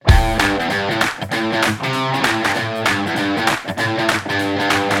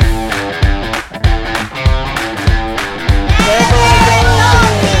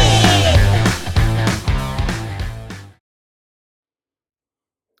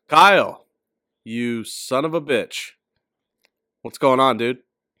Kyle, you son of a bitch. What's going on, dude?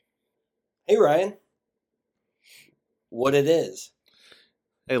 Hey Ryan, what it is?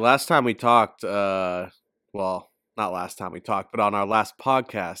 Hey, last time we talked, well, not last time we talked, but on our last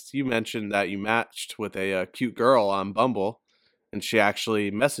podcast, you mentioned that you matched with a cute girl on Bumble, and she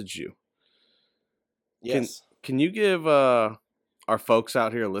actually messaged you. Can Yes. can you give our folks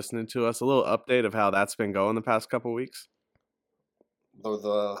out here listening to us a little update of how that's been going the past couple weeks?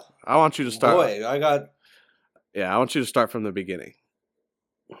 The I want you to start. boy, I got Yeah, I want you to start from the beginning.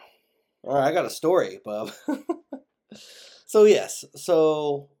 all right, I got a story, bub.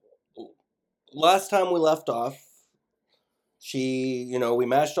 So last time we left off, we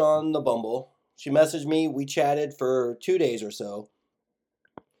matched on the Bumble. She messaged me. We chatted for 2 days or so,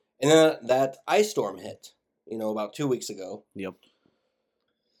 and then that ice storm hit. About 2 weeks ago. Yep.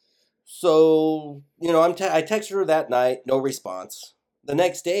 So I texted her that night, no response. The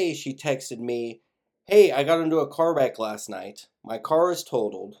next day, she texted me, "Hey, I got into a car wreck last night. My car is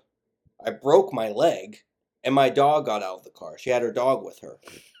totaled. I broke my leg, and my dog got out of the car. She had her dog with her."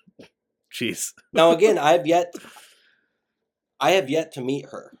 Jeez. Now again, I have yet to meet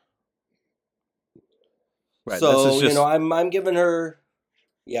her. Right. So This is just I'm giving her,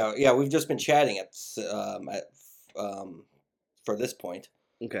 yeah. We've just been chatting for this point.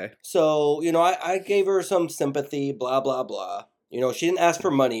 okay. So I gave her some sympathy, blah blah blah. She didn't ask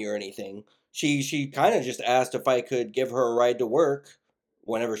for money or anything. She kind of just asked if I could give her a ride to work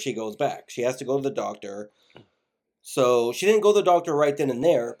whenever she goes back. She has to go to the doctor. So she didn't go to the doctor right then and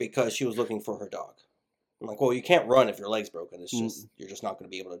there because she was looking for her dog. I'm like, well, you can't run if your leg's broken. It's just you're just not going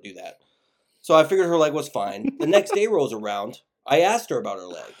to be able to do that. So I figured her leg was fine. The next day rolls around. I asked her about her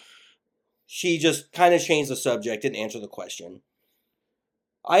leg. She just kind of changed the subject, didn't answer the question.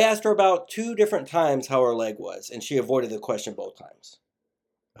 I asked her about 2 different times how her leg was, and she avoided the question both times.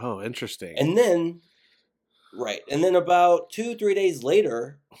 Oh, interesting. And then, right, and then about 3 days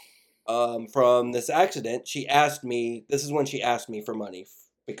later, from this accident, this is when she asked me for money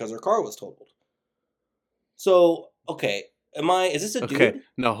because her car was totaled. So, okay, is this a Okay, dude?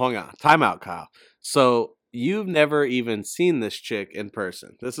 no, hang on. Time out, Kyle. So you've never even seen this chick in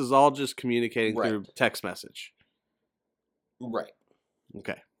person. This is all just communicating Right. through text message. Right.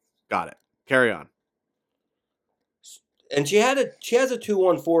 Okay, got it. Carry on. And she has a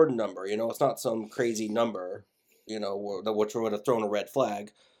 214 number, it's not some crazy number, which would have thrown a red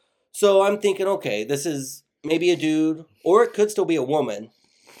flag. So I'm thinking, okay, this is maybe a dude, or it could still be a woman.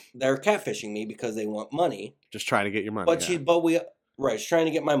 They're catfishing me because they want money. Just trying to get your money. But yeah. she's trying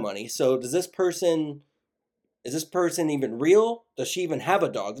to get my money. So is this person even real? Does she even have a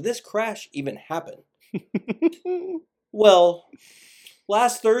dog? Did this crash even happen? Well,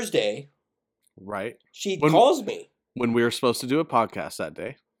 last Thursday, right. she calls me. When we were supposed to do a podcast that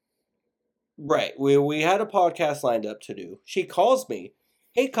day. Right. We had a podcast lined up to do. She calls me.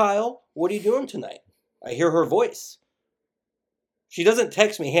 "Hey, Kyle, what are you doing tonight?" I hear her voice. She doesn't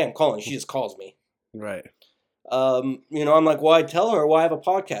text me, "Hey, I'm calling." She just calls me. Right. I'm like, well, I tell her, well, I have a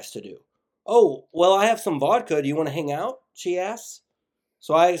podcast to do. "Oh, well, I have some vodka. Do you want to hang out?" she asks.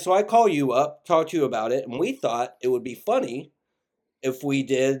 So I call you up, talk to you about it, and we thought it would be funny if we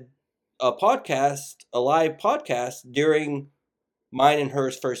did a live podcast during mine and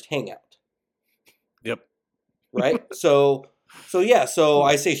hers first hangout. Yep. Right? So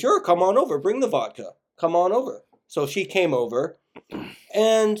I say, "Sure, come on over, bring the vodka. Come on over." So she came over,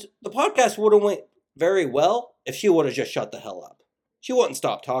 and the podcast would have went very well if she would have just shut the hell up. She wouldn't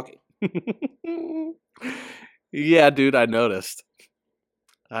stop talking. Yeah, dude, I noticed.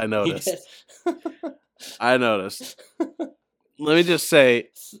 I You noticed. did. I noticed. Let me just say,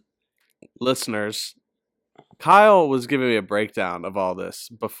 listeners, Kyle was giving me a breakdown of all this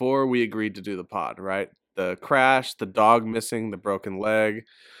before we agreed to do the pod, right? The crash, the dog missing, the broken leg,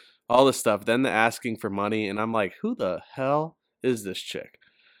 all this stuff. Then the asking for money. And I'm like, who the hell is this chick?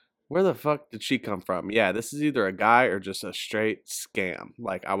 Where the fuck did she come from? Yeah, this is either a guy or just a straight scam.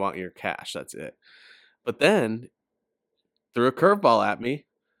 Like, I want your cash. That's it. But then threw a curveball at me.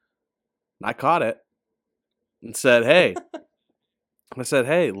 I caught it and said, hey,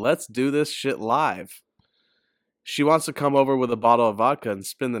 let's do this shit live. She wants to come over with a bottle of vodka and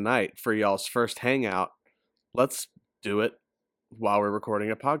spend the night for y'all's first hangout. Let's do it while we're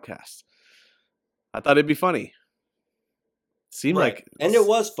recording a podcast. I thought it'd be funny. Seemed Right. like... And it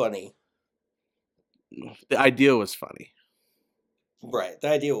was funny. The idea was funny. Right. The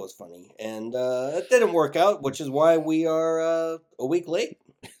idea was funny. And it didn't work out, which is why we are a week late.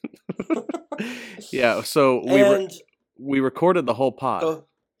 Yeah, so we recorded the whole pod.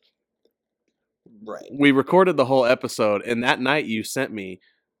 Right. We recorded the whole episode, and that night you sent me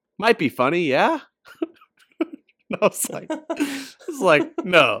Might be funny, yeah. I was like,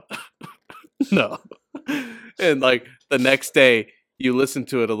 no, no. And like the next day, you listen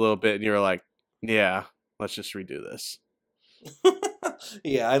to it a little bit, and you're like, yeah, let's just redo this.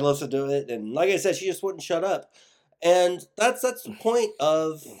 Yeah, I listened to it, and like I said, she just wouldn't shut up. And that's the point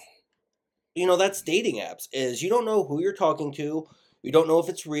of, that's dating apps, is you don't know who you're talking to. You don't know if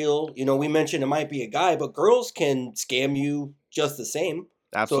it's real. We mentioned it might be a guy, but girls can scam you just the same.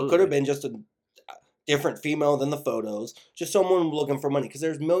 So it could have Absolutely. been just a different female than the photos, just someone looking for money. Because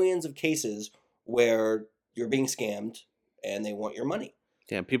there's millions of cases where you're being scammed and they want your money.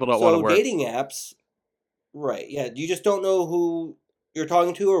 Yeah, people don't want to So work. dating apps, right? Yeah, you just don't know who you're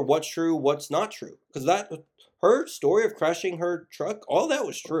talking to or what's true, what's not true. Because her story of crashing her truck, all that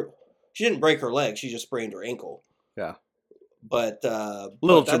was true. She didn't break her leg; she just sprained her ankle. Yeah, But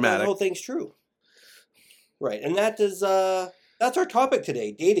little that dramatic. whole thing's true, right? And that's our topic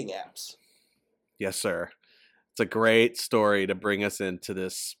today: dating apps. Yes, sir. It's a great story to bring us into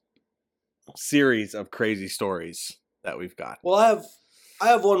this series of crazy stories that we've got. Well, I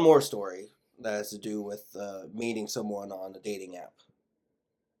have one more story that has to do with meeting someone on a dating app.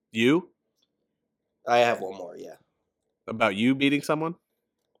 You? I have one more, yeah. About you meeting someone?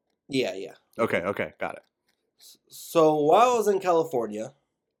 Yeah. Okay, got it. So while I was in California,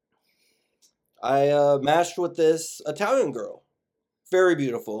 I matched with this Italian girl. Very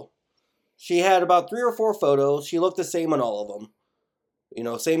beautiful. She had about 3 or 4 photos. She looked the same in all of them.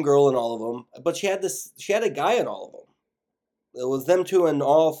 Same girl in all of them. But she had a guy in all of them. It was them two in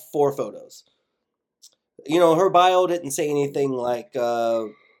all 4 photos. Her bio didn't say anything like,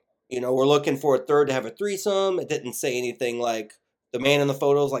 we're looking for a third to have a threesome. It didn't say anything like the man in the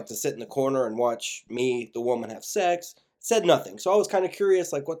photos like to sit in the corner and watch me, the woman, have sex. It said nothing. So I was kind of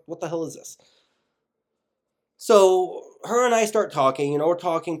curious, like, what the hell is this? So her and I start talking. We're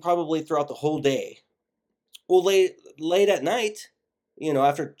talking probably throughout the whole day. Well, late at night,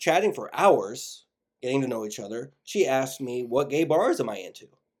 after chatting for hours, getting to know each other, she asked me, what gay bars am I into?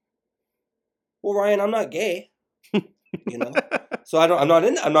 Well, Ryan, I'm not gay. So I'm not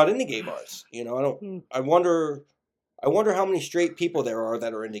into gay bars. I wonder how many straight people there are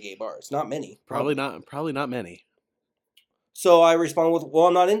that are into gay bars. Not many. Probably not many. So I respond with, well,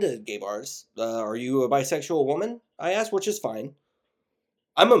 I'm not into gay bars. Are you a bisexual woman? I ask, which is fine.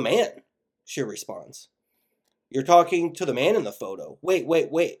 I'm a man, she responds. You're talking to the man in the photo. Wait.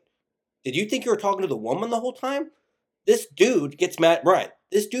 Did you think you were talking to the woman the whole time? This dude gets mad, Brian.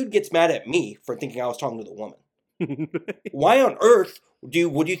 This dude gets mad at me for thinking I was talking to the woman. Why on earth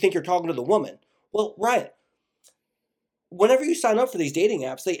would you think you're talking to the woman? Well, Ryan, whenever you sign up for these dating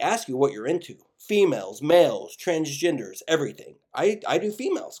apps, they ask you what you're into. Females, males, transgenders, everything. I do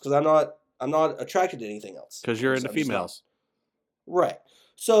females because I'm not attracted to anything else. Because you're into females. Right.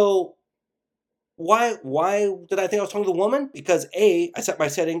 So why did I think I was talking to the woman? Because A, I set my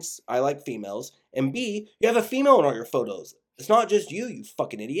settings, I like females, and B, you have a female in all your photos. It's not just you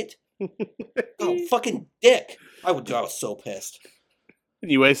fucking idiot. Oh, fucking dick. I was so pissed.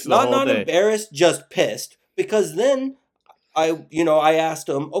 You wasted the whole day. Not embarrassed, just pissed. Because then I asked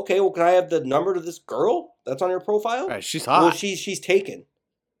him, okay, well, can I have the number to this girl that's on your profile? Right, she's hot. Well, she's taken.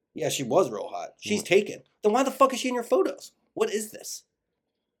 Yeah, she was real hot. She's taken. Then why the fuck is she in your photos? What is this?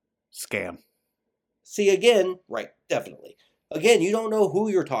 Scam. See, again, right, definitely. Again, you don't know who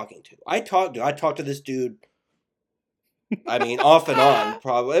you're talking to. I talked to this dude, off and on,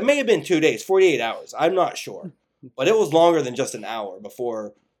 probably. It may have been 2 days, 48 hours. I'm not sure. But it was longer than just an hour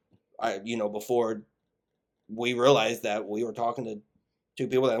before we realized that we were talking to 2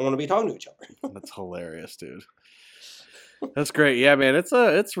 people that don't want to be talking to each other. That's hilarious, dude. That's great. Yeah, man,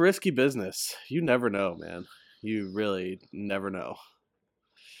 it's risky business. You never know, man. You really never know.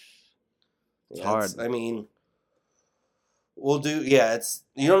 It's hard. You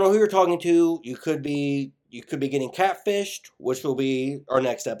don't know who you're talking to. You could be getting catfished, which will be our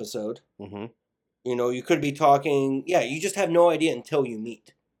next episode. Mm-hmm. You could be talking. Yeah, you just have no idea until you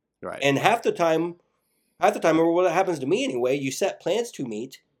meet. Right. And half the time, or what happens to me anyway, you set plans to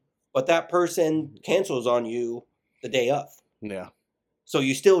meet, but that person cancels on you the day of. Yeah. So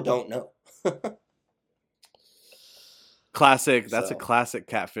you still don't know. Classic. That's a classic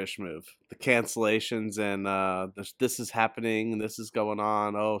catfish move. The cancellations and this is happening. This is going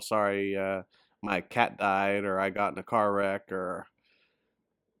on. Oh, sorry. My cat died, or I got in a car wreck, or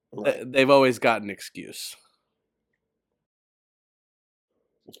right. They've always got an excuse.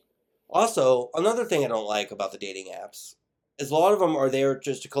 Also, another thing I don't like about the dating apps is a lot of them are there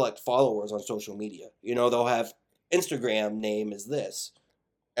just to collect followers on social media. They'll have Instagram name is this,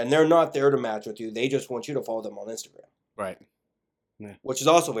 and they're not there to match with you. They just want you to follow them on Instagram. Right. Yeah. which is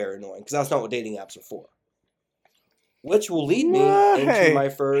also very annoying because that's not what dating apps are for. Which will lead me into Hey, my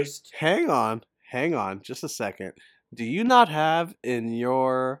first. hang on, just a second. Do you not have in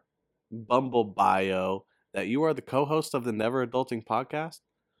your Bumble bio that you are the co-host of the Never Adulting podcast?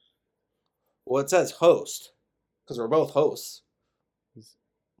 Well, it says host because we're both hosts,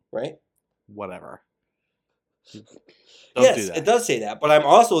 right? Whatever. Don't do Yes, that. it does say that, but I'm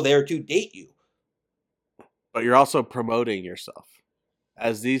also there to date you. But you're also promoting yourself,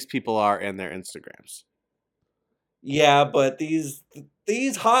 as these people are in their Instagrams. Yeah, but these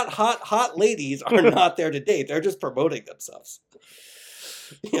hot ladies are not there to date. They're just promoting themselves.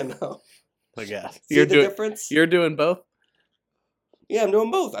 You know. I guess See the difference? You're doing both. Yeah, I'm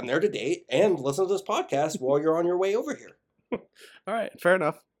doing both. I'm there to date and listen to this podcast while you're on your way over here. All right, fair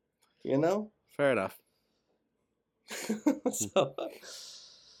enough. You know? Fair enough.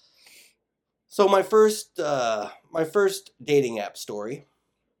 So my first dating app story.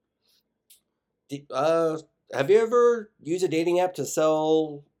 Have you ever used a dating app to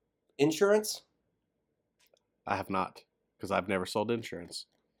sell insurance? I have not, because I've never sold insurance.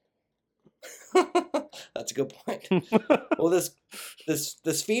 That's a good point. Well,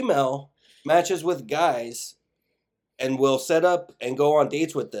 this female matches with guys and will set up and go on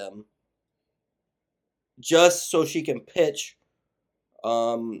dates with them just so she can pitch.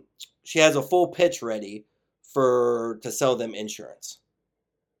 She has a full pitch ready to sell them insurance.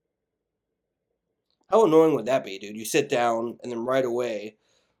 How annoying would that be, dude? You sit down and then right away.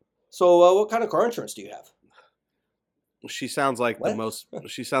 So, what kind of car insurance do you have? She sounds like What? the most.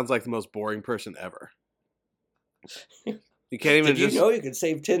 She sounds like the most boring person ever. You can't even Did you know you could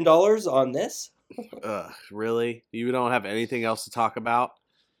save $10 on this? Really? You don't have anything else to talk about?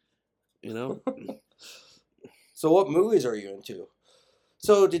 You know? So what movies are you into?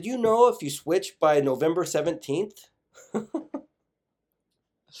 So did you know if you switch by November 17th?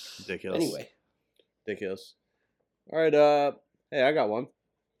 Ridiculous. Anyway. Ridiculous. All right, hey, I got one.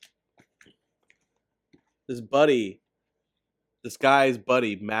 This guy's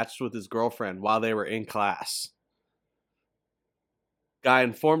buddy matched with his girlfriend while they were in class. Guy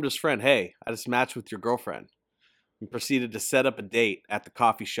informed his friend, hey, I just matched with your girlfriend, and proceeded to set up a date at the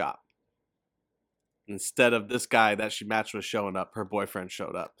coffee shop. Instead of this guy that she matched with showing up, her boyfriend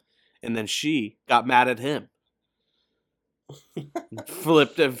showed up. And then she got mad at him.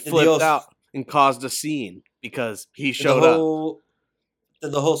 flipped out and caused a scene because he showed up.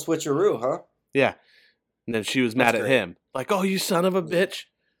 Did the whole switcheroo, huh? Yeah. And then she was mad at him. Like, oh, you son of a bitch.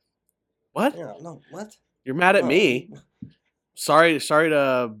 What? Yeah, no, what? You're mad at me. Sorry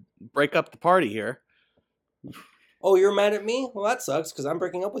to break up the party here. Oh, you're mad at me? Well, that sucks because I'm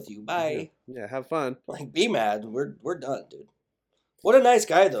breaking up with you. Bye. Yeah, have fun. Like, be mad. We're done, dude. What a nice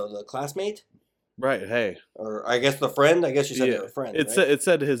guy, though. The classmate? Right, hey. Or I guess the friend? I guess you said they were friends, right? It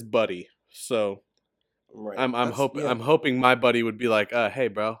said his buddy. So right. I'm hoping my buddy would be like, hey,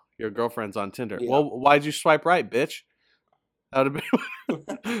 bro, your girlfriend's on Tinder. Yeah. Well, why'd you swipe right, bitch? That would be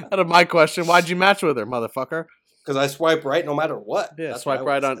out of my question. Why'd you match with her, motherfucker? Because I swipe right no matter what. Yeah, swipe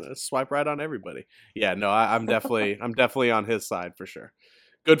right on everybody. Yeah, no, I'm definitely on his side for sure.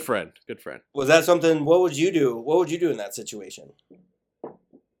 Good friend. Was that something? What would you do? What would you do in that situation?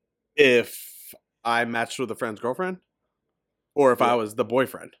 If I matched with a friend's girlfriend, or if I was the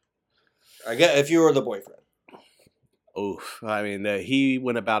boyfriend. I guess if you were the boyfriend. Oof. I mean, he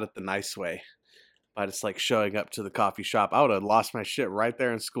went about it the nice way by just like showing up to the coffee shop. I would have lost my shit right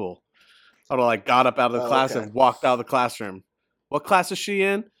there in school. I would have got up out of the class and walked out of the classroom. What class is she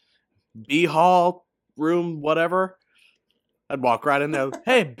in? B hall, room, whatever. I'd walk right in there.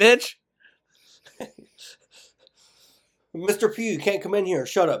 Hey, bitch. Mr. Pugh, you can't come in here.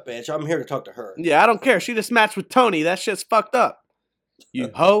 Shut up, bitch. I'm here to talk to her. Yeah, I don't care. She just matched with Tony. That shit's fucked up. You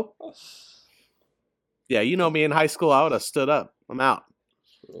hoe. Yeah, you know me in high school. I would have stood up. I'm out.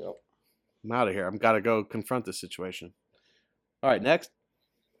 Yep. I'm out of here. I've got to go confront this situation. All right, next.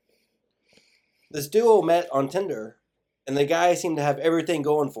 This duo met on Tinder, and the guy seemed to have everything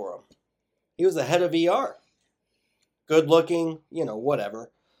going for him. He was the head of ER. Good looking,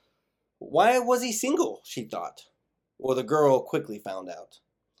 whatever. Why was he single, she thought. Well, the girl quickly found out.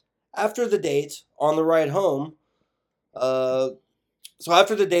 After the date, on the ride home, to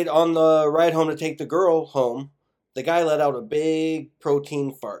take the girl home, the guy let out a big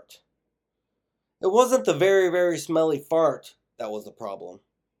protein fart. It wasn't the very, very smelly fart that was the problem.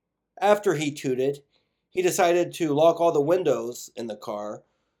 After he tooted, he decided to lock all the windows in the car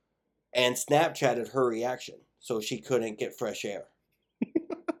and Snapchatted her reaction so she couldn't get fresh air.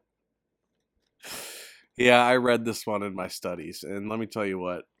 Yeah, I read this one in my studies, and let me tell you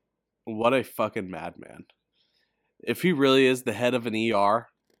what a fucking madman. if he really is the head of an ER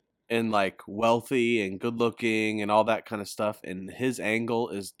and like wealthy and good looking and all that kind of stuff, and his angle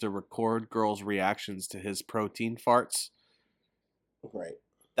is to record girls' reactions to his protein farts, Right.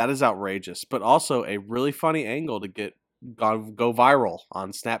 that is outrageous. But also a really funny angle to go viral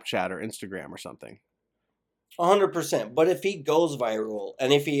on Snapchat or Instagram or something. 100%. But if he goes viral,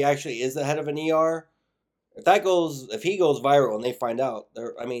 and if he actually is the head of an ER, if he goes viral and they find out,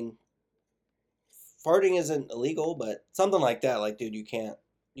 I mean, farting isn't illegal, but something like that, like, dude, you can't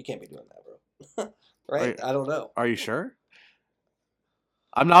be doing that, bro. Right? I don't know. Are you sure?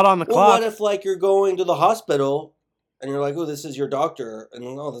 I'm not on the Well, clock. what if like you're going to the hospital and you're like, oh, this is your doctor, and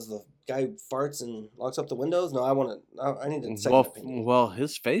oh, this is the guy who farts and locks up the windows? No, I need a second opinion. Well,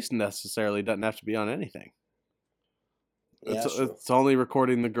 his face necessarily doesn't have to be on anything. Yeah, it's only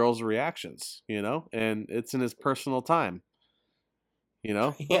recording the girls' reactions, and it's in his personal time. Yeah.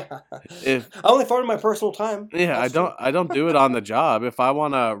 If I only fart in my personal time. Yeah, I don't do it on the job. If I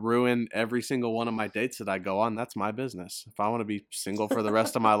want to ruin every single one of my dates that I go on, that's my business. If I want to be single for the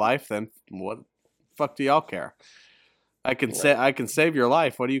rest of my life, then what fuck do y'all care? I can say I can save your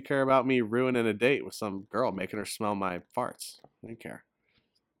life. What do you care about me ruining a date with some girl, making her smell my farts? I don't care.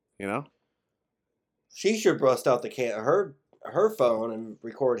 She should bust out her phone and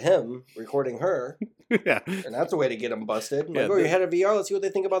record him recording her. Yeah. And that's a way to get him busted. Yeah, you're head of VR. Let's see what they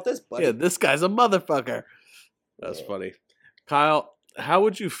think about this, buddy. Yeah, this guy's a motherfucker. That's funny. Kyle, how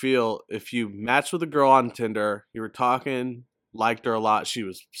would you feel if you matched with a girl on Tinder, you were talking, liked her a lot, she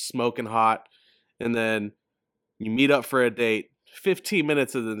was smoking hot, and then you meet up for a date, 15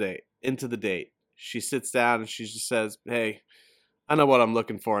 minutes into the date, she sits down and she just says, hey, I know what I'm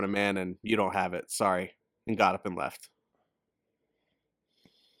looking for in a man and you don't have it. Sorry. And got up and left.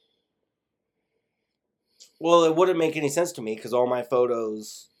 Well, it wouldn't make any sense to me because all my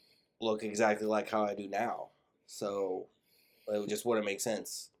photos look exactly like how I do now. So it just wouldn't make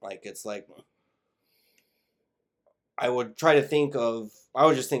sense. Like, it's like, I would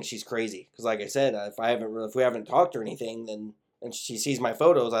just think she's crazy. Because like I said, if we haven't talked or anything, then, and she sees my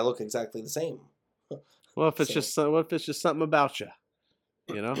photos, I look exactly the same. Well, what if it's just something about you?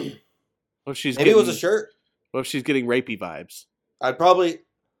 What if maybe it was a shirt. What if she's getting rapey vibes? I'd probably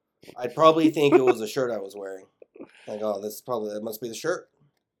think it was a shirt I was wearing. Like, oh, that must be the shirt.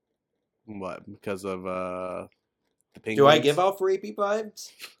 What? Because of the penguins? Do I give off rapey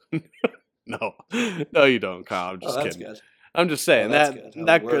vibes? No, no, you don't, Kyle. I'm just that's kidding. Good. I'm just saying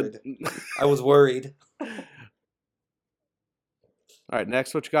that could. I was worried. All right,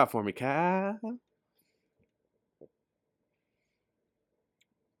 next, what you got for me, Kyle?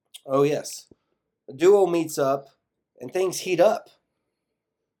 Oh yes, the duo meets up, and things heat up.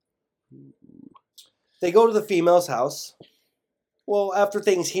 They go to the female's house. Well, after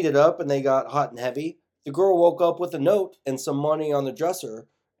things heated up and they got hot and heavy, the girl woke up with a note and some money on the dresser,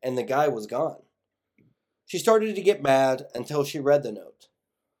 and the guy was gone. She started to get mad until she read the note.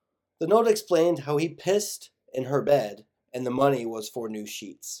 The note explained how he pissed in her bed, and the money was for new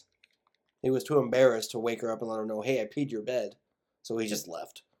sheets. He was too embarrassed to wake her up and let her know, hey, I peed your bed. So he just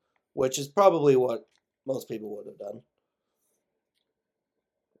left, which is probably what most people would have done.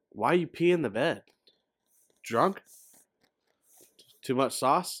 Why you pee in the bed? Drunk? Too much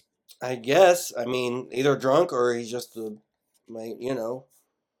sauce? I guess. I mean, either drunk or he's just too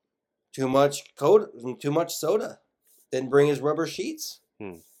much soda. Didn't bring his rubber sheets.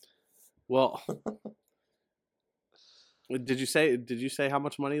 Well, did you say how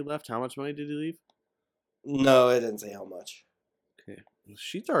much money he left? How much money did he leave? No, it didn't say how much. Okay.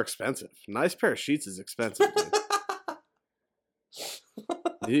 Sheets are expensive. A nice pair of sheets is expensive, dude.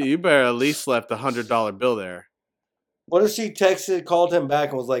 You better at least left $100 bill there. What if she called him back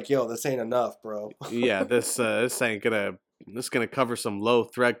and was like, yo, this ain't enough, bro? Yeah, this ain't gonna cover some low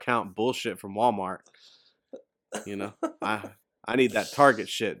thread count bullshit from Walmart. I need that Target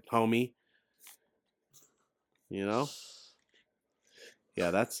shit, homie. Yeah,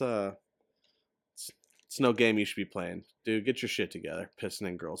 that's it's no game you should be playing. Dude, get your shit together. Pissing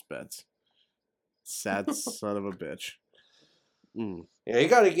in girls' beds. Sad son of a bitch. Yeah, you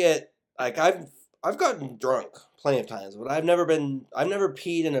gotta get, like, I've gotten drunk plenty of times, but I've never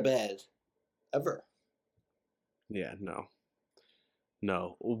peed in a bed. Ever. Yeah, no.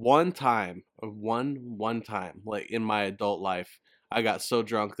 One time, like in my adult life, I got so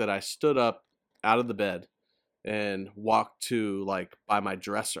drunk that I stood up out of the bed and walked to, like, by my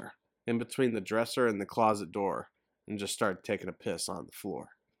dresser, in between the dresser and the closet door, and just started taking a piss on the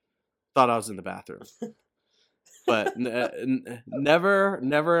floor. Thought I was in the bathroom. But never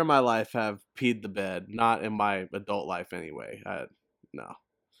in my life have peed the bed. Not in my adult life anyway.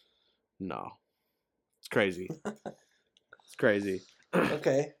 No. crazy. It's crazy.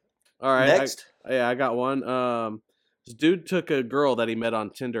 Okay. All right. Next. I got one. This dude took a girl that he met on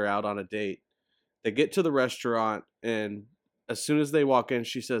Tinder out on a date. They get to the restaurant, and as soon as they walk in,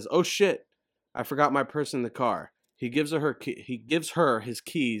 she says, "Oh shit, I forgot my purse in the car." He gives her his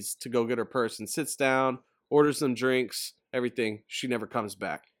keys to go get her purse and sits down, orders some drinks, everything. She never comes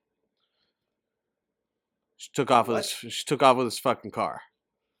back. She took off with his fucking car.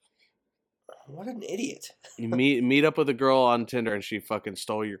 What an idiot. You meet up with a girl on Tinder and she fucking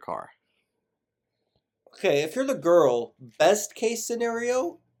stole your car. Okay, if you're the girl, best case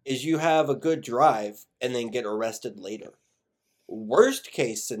scenario is you have a good drive and then get arrested later. Worst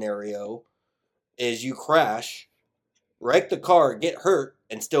case scenario is you crash, wreck the car, get hurt,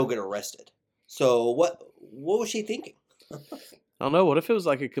 and still get arrested. So what was she thinking? I don't know. What if it was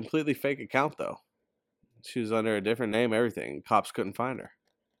like a completely fake account though? She was under a different name, everything. Cops couldn't find her.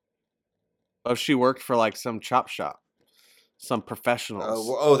 Oh, she worked for like some chop shop. Some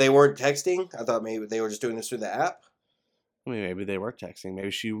professionals. They weren't texting? I thought maybe they were just doing this through the app. I mean, maybe they were texting.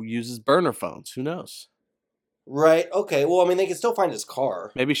 Maybe she uses burner phones. Who knows? Right. Okay. Well, I mean, they could still find his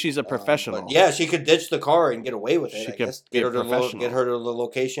car. Maybe she's a professional. But yeah, she could ditch the car and get away with it. She I could guess be get her to the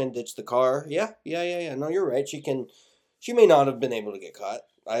location, ditch the car. Yeah. No, you're right. She can. She may not have been able to get caught.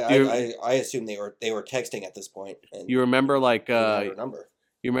 I assume they were texting at this point. And you remember like her number.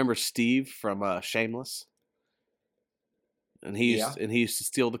 You remember Steve from Shameless? And he used to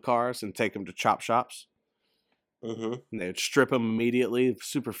steal the cars and take them to chop shops. Mm-hmm. And they would strip them immediately.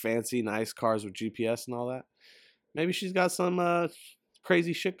 Super fancy, nice cars with GPS and all that. Maybe she's got some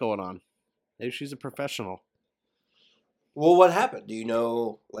crazy shit going on. Maybe she's a professional. Well, what happened? Do you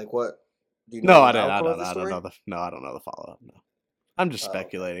know, like, what? Do you know know I don't know the follow-up. No. I'm just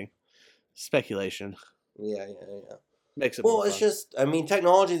speculating. Okay. Speculation. Yeah. Makes it Well, it's just, I mean,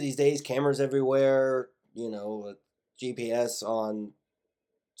 technology these days, cameras everywhere, GPS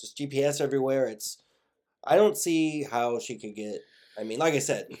everywhere. I don't see how she could get, I mean, like I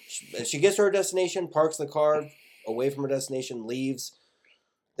said, if she gets to her destination, parks the car away from her destination, leaves,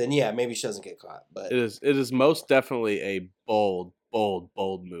 then yeah, maybe she doesn't get caught. But it is most definitely a bold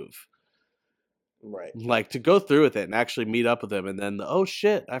move. Right. Like to go through with it and actually meet up with him and then, oh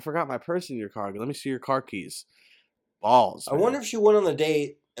shit, I forgot my purse in your car. Let me see your car keys. Balls. I wonder if she went on the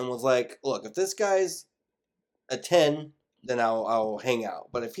date and was like, look, if this guy's a 10, then I'll hang out.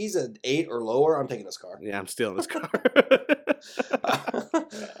 But if he's an 8 or lower, I'm taking this car. Yeah, I'm stealing this car.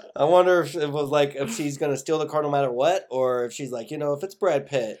 I wonder if it was like if she's gonna steal the car no matter what, or if she's like, if it's Brad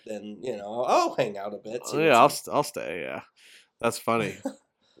Pitt, then I'll hang out a bit. Yeah, I'll stay. Yeah, that's funny.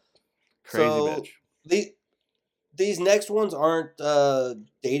 Crazy bitch. These next ones aren't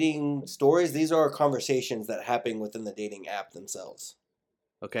dating stories. These are conversations that happen within the dating app themselves.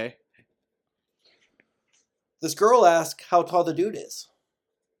 Okay. This girl asks how tall the dude is.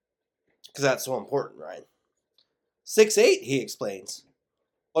 Because that's so important, right? 6'8", he explains.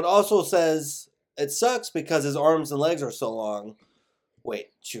 But also says it sucks because his arms and legs are so long. Wait,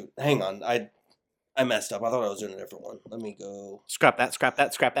 shoot. Hang on. I messed up. I thought I was doing a different one. Let me go. Scrap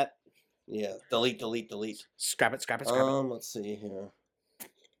that. Yeah. Delete. Scrap it. Let's see here.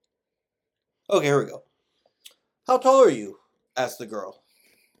 Okay, here we go. How tall are you? Asks the girl.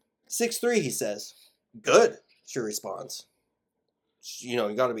 6'3", he says. Good, she responds.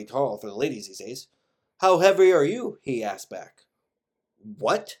 You gotta be tall for the ladies these days. How heavy are you? He asks back.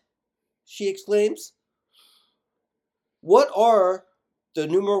 What? She exclaims. What are the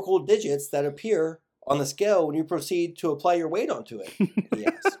numerical digits that appear on the scale when you proceed to apply your weight onto it? He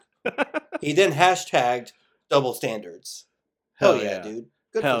asks. He then hashtagged double standards. Hell yeah, dude.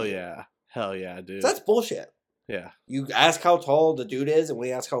 Good Hell yeah, dude. So that's bullshit. Yeah. You ask how tall the dude is, and when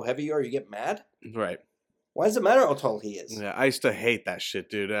he asks how heavy you are, you get mad? Right. Why does it matter how tall he is? Yeah, I used to hate that shit,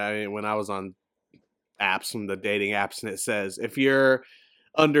 dude. I mean, when I was on apps, from the dating apps, and it says, if you're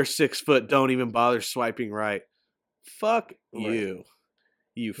under 6 foot, don't even bother swiping right. Fuck you.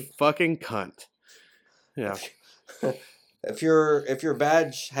 You fucking cunt. Yeah. If your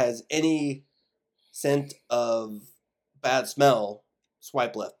badge has any scent of bad smell,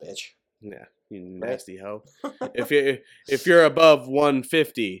 swipe left, bitch. Yeah, you nasty hoe. If you're above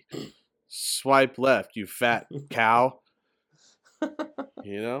 150, swipe left, you fat cow.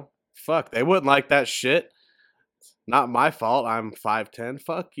 Fuck, they wouldn't like that shit. Not my fault. I'm 5'10".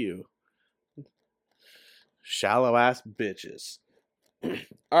 Fuck you. Shallow ass bitches.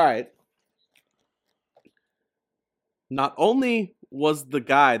 All right. Not only was the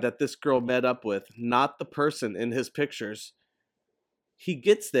guy that this girl met up with not the person in his pictures, he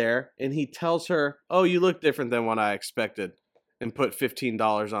gets there and he tells her, "Oh, you look different than what I expected." and put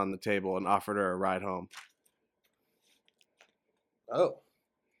 $15 on the table and offered her a ride home. Oh.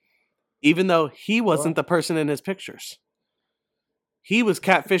 Even though he wasn't the person in his pictures. He was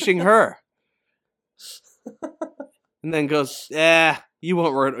catfishing her. And then goes, you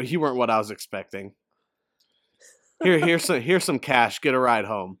weren't what I was expecting. Here's some cash. Get a ride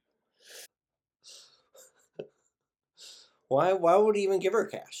home. Why would he even give her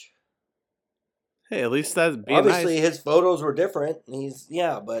cash? Hey, at least that's being Obviously, nice. his photos were different.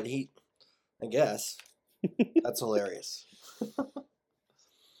 But I guess. That's hilarious.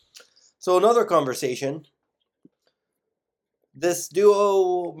 So another conversation. This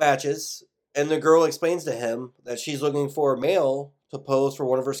duo matches, and the girl explains to him that she's looking for a male to pose for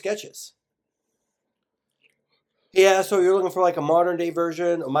one of her sketches. Yeah, so you're looking for like a modern day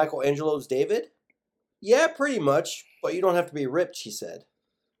version of Michelangelo's David? Yeah, pretty much, but you don't have to be ripped, she said.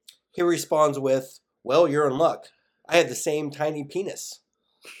 He responds with, well, you're in luck. I had the same tiny penis.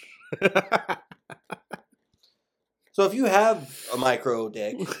 So if you have a micro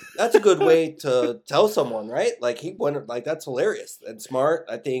dick, that's a good way to tell someone, right? Like he went, like that's hilarious and smart.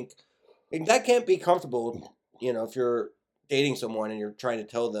 I think that can't be comfortable, if you're dating someone and you're trying to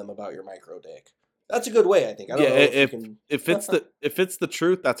tell them about your micro dick. That's a good way, I think. I don't know if you can. If it's the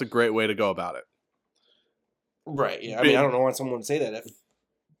truth, that's a great way to go about it. Right. Yeah. I mean, I don't know why someone would say that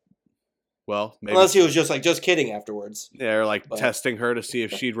well, maybe unless he was just kidding afterwards. Yeah, or testing her to see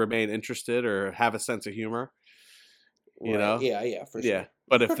if she'd remain interested or have a sense of humor. You know? Yeah, for sure. Yeah,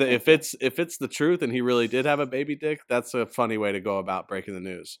 but if it's the truth and he really did have a baby dick, that's a funny way to go about breaking the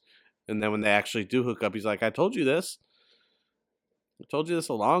news. And then when they actually do hook up, he's like, I told you this. I told you this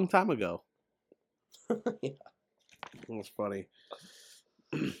a long time ago. Yeah. That's funny.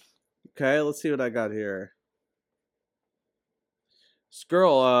 Okay, let's see what I got here. This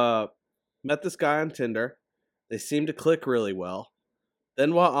girl met this guy on Tinder. They seem to click really well.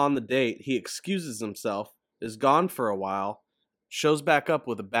 Then while on the date, he excuses himself, is gone for a while, shows back up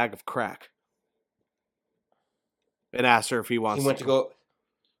with a bag of crack, and asks her if he wants. He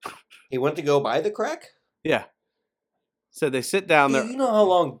went to go buy the crack. Yeah. So they sit down there. You know how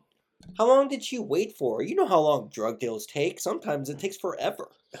long? How long did she wait for? You know how long drug deals take. Sometimes it takes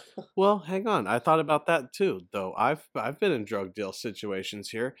forever. Well, hang on. I thought about that too, though. I've been in drug deal situations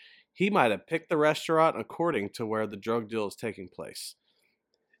here. He might have picked the restaurant according to where the drug deal is taking place.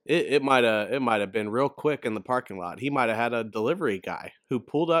 It might have been real quick in the parking lot. He might have had a delivery guy who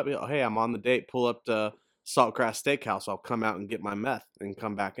pulled up. Hey, I'm on the date. Pull up to Saltgrass Steakhouse. I'll come out and get my meth and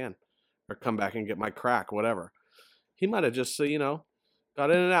come back in, or come back and get my crack, whatever. He might have just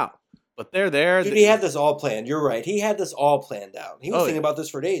got in and out. But they're there. Dude, he had this all planned. You're right. He had this all planned out. He was thinking about this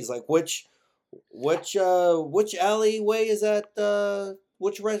for days. Like which alleyway is that?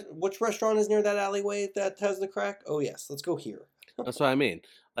 Which restaurant is near that alleyway that has the crack? Oh yes, let's go here. That's what I mean.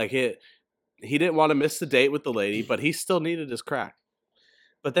 Like he didn't want to miss the date with the lady, but he still needed his crack.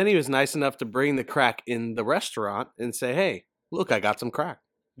 But then he was nice enough to bring the crack in the restaurant and say, "Hey, look, I got some crack.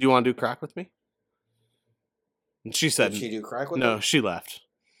 Do you want to do crack with me?" And she said, Did she do crack with "No, him? she left."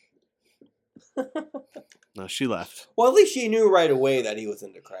 No, she left. Well, at least she knew right away that he was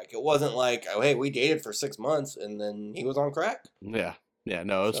into crack. It wasn't like, oh, hey, we dated for 6 months and then he was on crack. Yeah.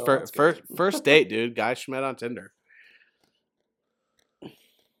 No, it was first date, dude. Guy she met on Tinder.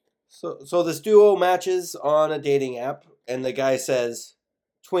 So this duo matches on a dating app, and the guy says,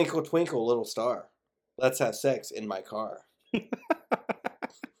 "Twinkle, twinkle, little star, let's have sex in my car."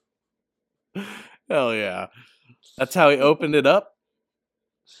 Hell yeah. That's how he opened it up?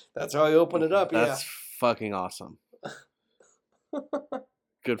 That's how he opened it up, That's fucking awesome.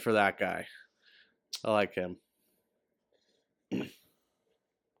 Good for that guy. I like him. All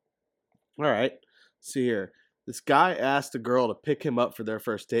right. See here. This guy asked a girl to pick him up for their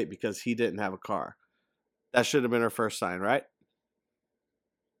first date because he didn't have a car. That should have been her first sign, right?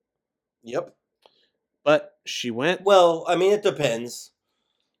 Yep. But she went. Well, I mean, it depends.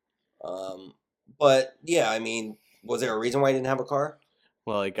 But yeah, I mean, was there a reason why he didn't have a car?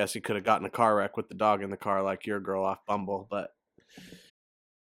 Well, I guess he could have gotten a car wreck with the dog in the car like your girl off Bumble, but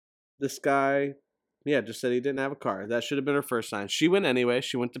this guy, just said he didn't have a car. That should have been her first sign. She went anyway.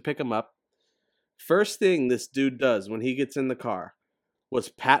 She went to pick him up. First thing this dude does when he gets in the car was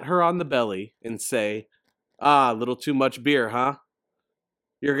pat her on the belly and say, a little too much beer, huh?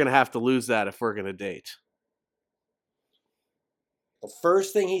 You're going to have to lose that if we're going to date. The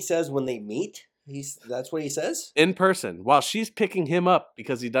first thing he says when they meet, that's what he says? In person, while she's picking him up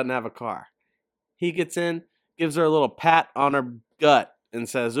because he doesn't have a car. He gets in, gives her a little pat on her gut and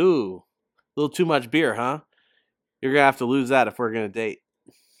says, ooh, a little too much beer, huh? You're going to have to lose that if we're going to date.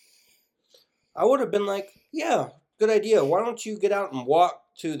 I would have been like, yeah, good idea. Why don't you get out and walk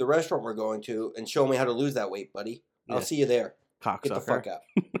to the restaurant we're going to and show me how to lose that weight, buddy? I'll see you there. Cocksucker. Get the fuck out.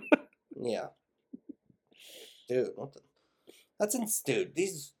 Yeah. Dude, dude,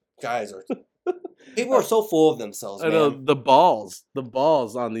 these guys are... People are so full of themselves, man. I know, the balls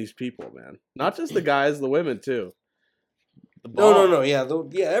on these people, man. Not just the guys, the women, too. No, yeah.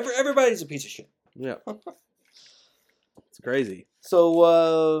 Everybody's a piece of shit. Yeah. It's crazy.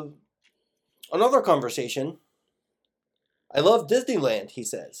 So, another conversation. I love Disneyland, he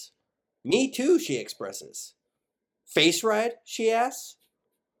says. Me too, she expresses. Face ride, she asks.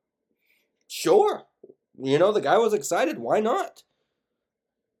 Sure. The guy was excited. Why not?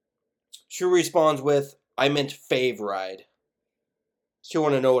 She responds with, I meant fave ride. She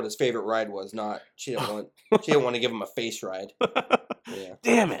wanted to know what his favorite ride was, not she didn't want to give him a face ride. Yeah.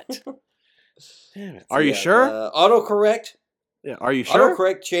 Damn it. Are you sure? Autocorrect. Yeah, are you sure?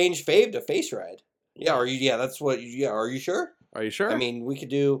 Autocorrect changed fave to face ride. Yeah, are you are you sure? Are you sure? I mean, we could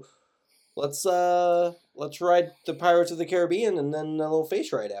do let's ride the Pirates of the Caribbean and then a little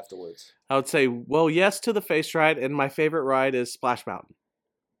face ride afterwards. I would say, well, yes to the face ride, and my favorite ride is Splash Mountain.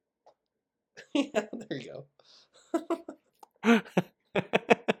 Yeah, there you go.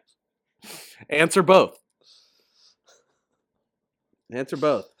 Answer both. Answer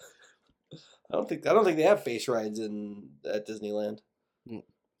both. I don't think they have face rides at Disneyland.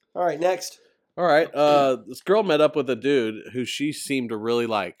 All right, next. All right, this girl met up with a dude who she seemed to really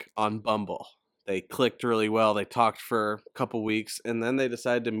like on Bumble. They clicked really well. They talked for a couple weeks, and then they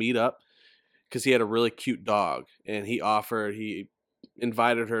decided to meet up because he had a really cute dog, and he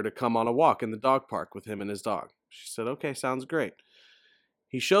invited her to come on a walk in the dog park with him and his dog. She said, okay, sounds great.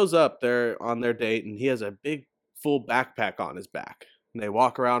 He shows up there on their date, and he has a big, full backpack on his back. And they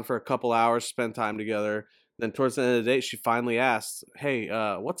walk around for a couple hours, spend time together. Then towards the end of the date, she finally asks, hey,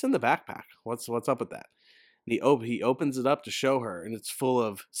 what's in the backpack? What's up with that? And he opens it up to show her, and it's full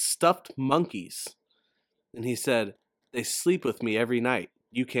of stuffed monkeys. And he said, they sleep with me every night.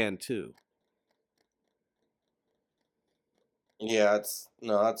 You can too. Yeah, that's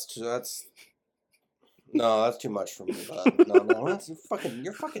too much for me, bud. No,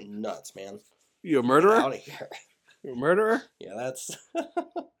 you're fucking nuts, man. You a murderer? Get out of here. You a murderer? Yeah, that's. Are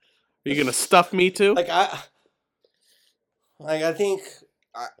you gonna stuff me too? I think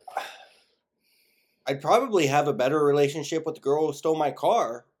I'd probably have a better relationship with the girl who stole my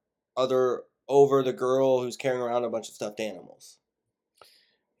car, over the girl who's carrying around a bunch of stuffed animals.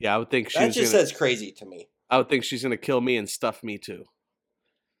 Yeah, I would think that just says crazy to me. I would think she's gonna kill me and stuff me too.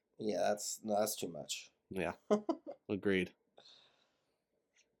 Yeah, that's too much. Yeah, agreed.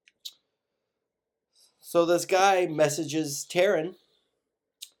 So this guy messages Taryn,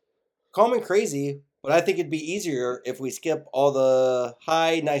 call me crazy, but I think it'd be easier if we skip all the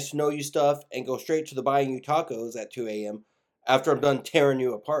hi, nice to know you stuff and go straight to the buying you tacos at 2 a.m. after I'm done tearing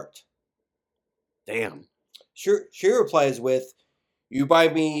you apart. Damn. She replies with, you buy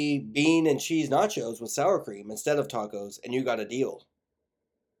me bean and cheese nachos with sour cream instead of tacos, and you got a deal.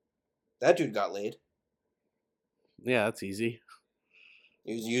 That dude got laid. Yeah, that's easy.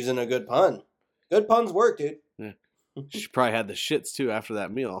 He was using a good pun. Good puns work, dude. Yeah. She probably had the shits too after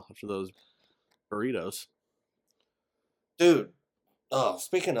that meal, after those burritos. Dude,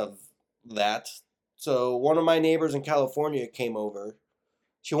 speaking of that, so one of my neighbors in California came over.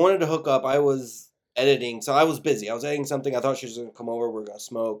 She wanted to hook up. I was editing, so I was busy. I was editing something. I thought she was going to come over. We were going to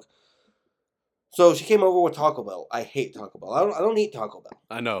smoke. So she came over with Taco Bell. I hate Taco Bell. I don't eat Taco Bell.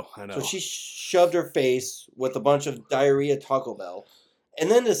 I know. So she shoved her face with a bunch of diarrhea Taco Bell,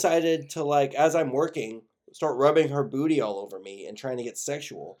 and then decided to, like, as I'm working, start rubbing her booty all over me and trying to get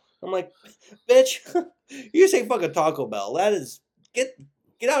sexual. I'm like, bitch, you say fucking Taco Bell. That is, get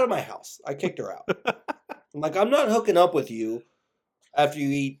out of my house. I kicked her out. I'm like, I'm not hooking up with you after you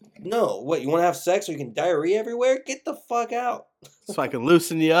eat. No, what, you want to have sex so you can diarrhea everywhere? Get the fuck out. So I can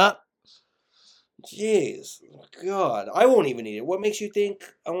loosen you up? Jeez. God, I won't even eat it. What makes you think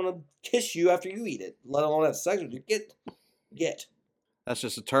I want to kiss you after you eat it, let alone have sex with you? Get. That's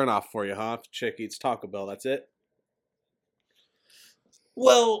just a turnoff for you, huh? If a chick eats Taco Bell, that's it?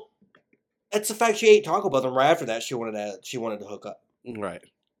 Well, it's the fact she ate Taco Bell, and right after that, she wanted to hook up. Right.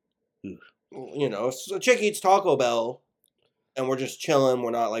 You know, if a chick eats Taco Bell, and we're just chilling, we're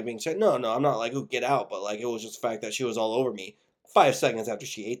not, like, being said, no, I'm not like, ooh, get out, but, like, it was just the fact that she was all over me 5 seconds after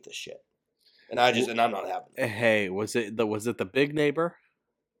she ate this shit. And I'm not having it. Hey, was it the big neighbor?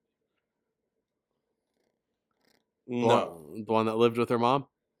 No. The one that lived with her mom?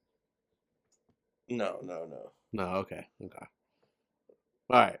 No. No, okay. All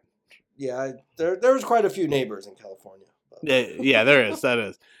right. Yeah, there was quite a few neighbors in California. But. Yeah, there is. That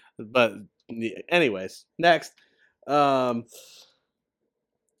is. But anyways, next.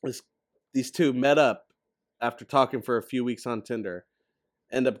 This, these two met up after talking for a few weeks on Tinder,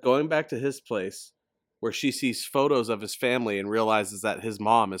 end up going back to his place where she sees photos of his family and realizes that his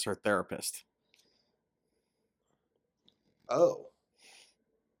mom is her therapist. Oh.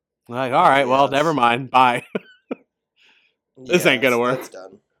 Like, all right, well, never mind. Bye. This ain't gonna work. That's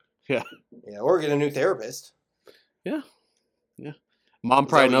done. Yeah. Yeah, or get a new therapist. Yeah. Mom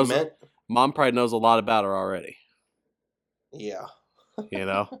probably knows. Mom probably knows a lot about her already. Yeah. You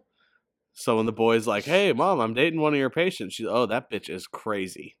know. So when the boy's like, "Hey, mom, I'm dating one of your patients," she's, "Oh, that bitch is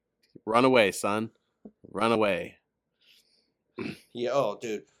crazy. Run away, son. Run away." Yeah. Oh,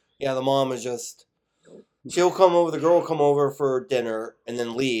 dude. Yeah, the mom is just. She'll come over. The girl will come over for dinner and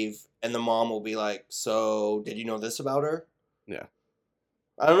then leave, and the mom will be like, "So, did you know this about her?" Yeah.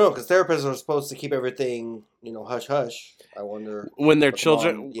 I don't know, because therapists are supposed to keep everything, hush hush. I wonder when their but the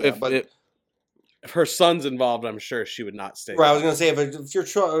children, mom- yeah, but if her son's involved, I'm sure she would not stay. right, I was gonna say if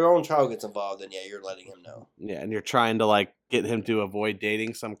your own child gets involved, then yeah, you're letting him know. Yeah, and you're trying to like get him to avoid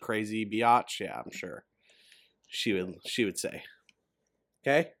dating some crazy biatch. Yeah, I'm sure she would say.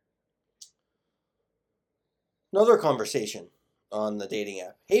 Okay. Another conversation on the dating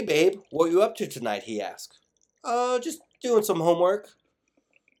app. Hey babe, what you up to tonight? He asks. Just doing some homework.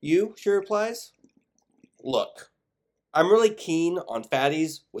 You? She replies. Look, I'm really keen on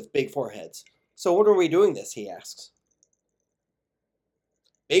fatties with big foreheads. So when are we doing this? He asks.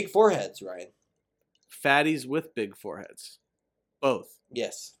 Big foreheads, Ryan. Fatties with big foreheads. Both.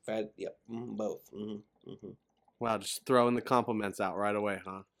 Yes, fat. Yep, both. Wow, just throwing the compliments out right away,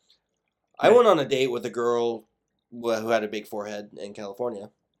 huh? I went on a date with a girl who had a big forehead in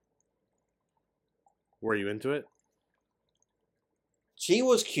California. Were you into it? She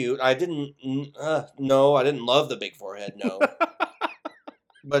was cute. I didn't. No, I didn't love the big forehead. No,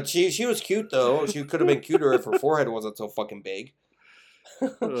 but she was cute though. She could have been cuter if her forehead wasn't so fucking big.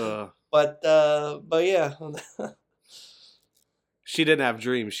 But yeah. She didn't have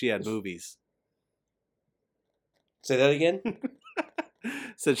dreams. She had movies. Say that again.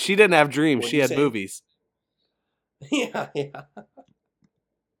 Said she didn't have dreams. She had movies. Yeah.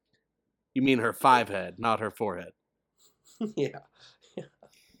 You mean her 5 head, not her forehead. Yeah.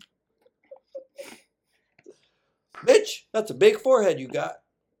 Bitch, that's a big forehead you got.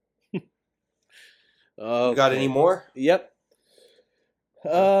 Okay. You got any more? Yep.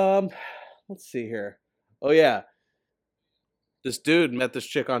 Let's see here. Oh yeah. This dude met this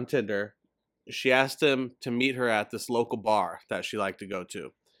chick on Tinder. She asked him to meet her at this local bar that she liked to go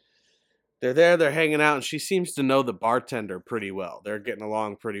to. They're there, they're hanging out, and she seems to know the bartender pretty well. They're getting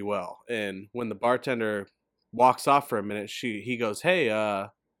along pretty well. And when the bartender walks off for a minute, he goes, "Hey,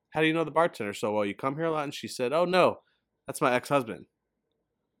 how do you know the bartender so well? You come here a lot?" And she said, "Oh no, that's my ex-husband."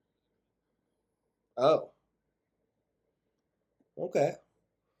 Oh. Okay.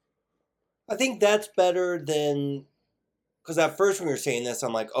 I think that's better than... Because at first when you were saying this,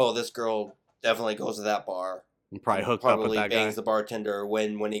 I'm like, oh, this girl definitely goes to that bar. And probably hooked up with that guy. Probably bangs the bartender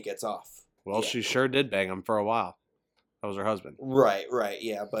when he gets off. Well, she sure did bang him for a while. That was her husband. Right,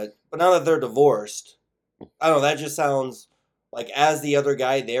 yeah. But now that they're divorced, I don't know, that just sounds like as the other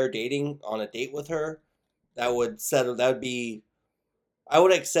guy they're dating on a date with her, that would be... I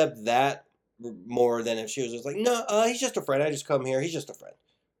would accept that more than if she was just like, no, he's just a friend. I just come here. He's just a friend.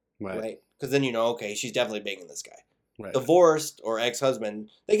 Right? Because then okay, she's definitely banging this guy. Right. Divorced or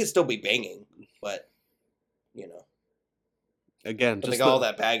ex-husband, they could still be banging, but, Again, but they got all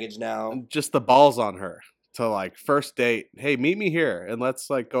that baggage now. Just the balls on her to, like, first date, hey, meet me here, and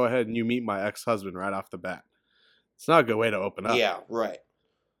let's, like, go ahead and you meet my ex-husband right off the bat. It's not a good way to open up. Yeah, right.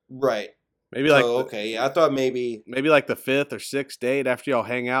 Maybe like I thought maybe like the 5th or 6th date after y'all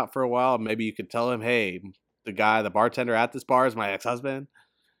hang out for a while, maybe you could tell him, hey, the bartender at this bar is my ex-husband.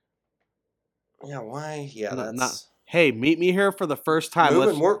 Yeah, why? Yeah, that's... Hey, meet me here for the first time.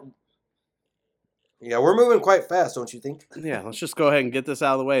 We're moving quite fast, don't you think? Yeah, let's just go ahead and get this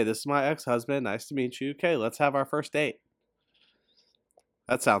out of the way. This is my ex-husband. Nice to meet you. Okay, let's have our first date.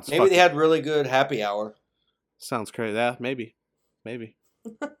 That sounds... Maybe they had really good happy hour. Sounds crazy. Yeah, maybe.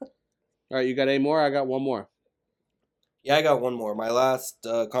 All right, you got any more? I got one more. Yeah, I got one more. My last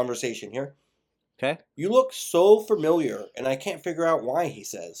conversation here. Okay. You look so familiar, and I can't figure out why, he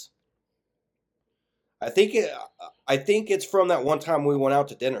says. I think it's from that one time we went out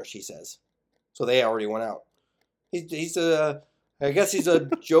to dinner, she says. So they already went out. I guess he's a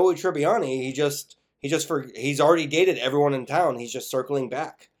Joey Tribbiani. He's already dated everyone in town. He's just circling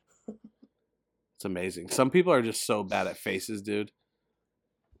back. It's amazing. Some people are just so bad at faces, dude.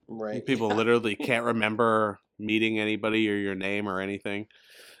 Right. People literally can't remember meeting anybody or your name or anything.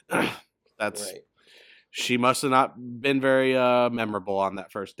 That's right. She must have not been very memorable on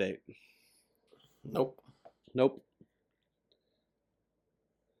that first date. Nope.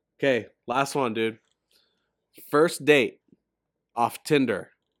 Okay, last one, dude. First date off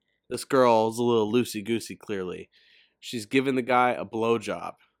Tinder. This girl's a little loosey-goosey, clearly. She's giving the guy a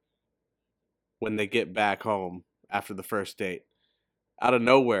blowjob when they get back home after the first date. Out of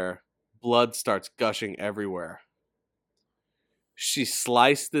nowhere, blood starts gushing everywhere. She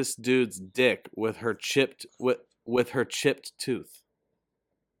sliced this dude's dick with her chipped tooth.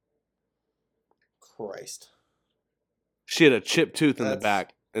 Christ. She had a chipped tooth in the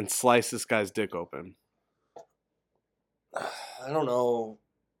back and sliced this guy's dick open. I don't know.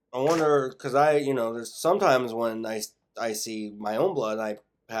 I wonder, because there's sometimes when I see my own blood, I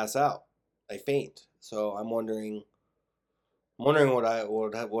pass out, I faint. So I'm wondering what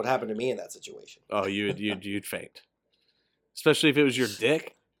happened to me in that situation. Oh, you'd faint, especially if it was your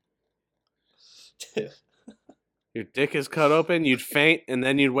dick. Your dick is cut open, you'd faint, and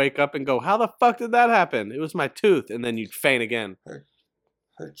then you'd wake up and go, "How the fuck did that happen? It was my tooth," and then you'd faint again.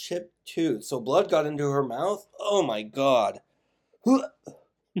 Her chipped tooth. So blood got into her mouth. Oh my god.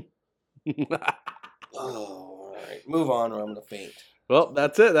 All right, move on, or I'm gonna faint. Well,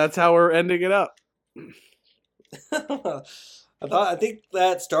 that's it. That's how we're ending it up. I think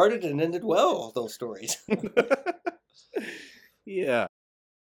that started and ended well. Those stories. Yeah.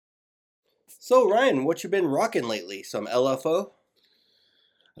 So Ryan, what you been rocking lately? Some LFO?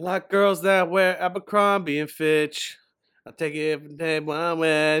 I like girls that wear Abercrombie and Fitch. I'll take it every day one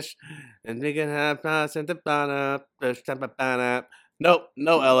wish. And they can have Nope,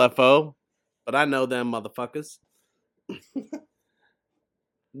 no LFO. But I know them motherfuckers.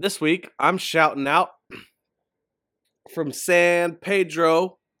 This week, I'm shouting out from San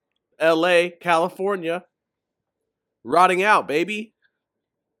Pedro, LA, California. Rotting Out, baby.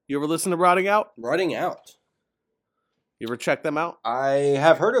 You ever listen to Rotting Out? Rotting Out. You ever check them out? I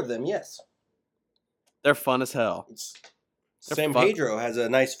have heard of them, yes. They're fun as hell. San Pedro has a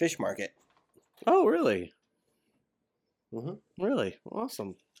nice fish market. Oh, really? Mm-hmm. Really?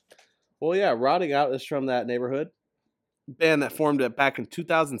 Awesome. Well, yeah, Rotting Out is from that neighborhood. Band that formed it back in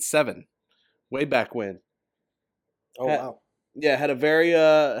 2007. Way back when. Oh, wow. Yeah, had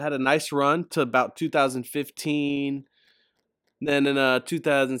a nice run to about 2015. Then in around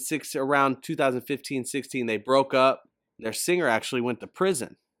 2015-16, they broke up. Their singer actually went to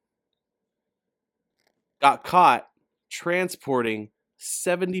prison. Got caught transporting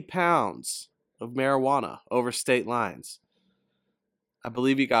 70 pounds of marijuana over state lines. I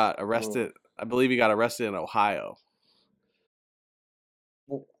believe he got arrested. I believe he got arrested in Ohio.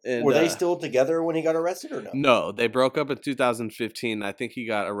 And, were they still together when he got arrested or no? No, they broke up in 2015. I think he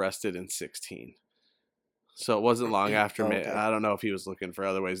got arrested in 16. So it wasn't long after. Okay. I don't know if he was looking for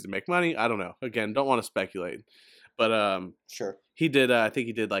other ways to make money. I don't know. Again, don't want to speculate. But sure. He did. I think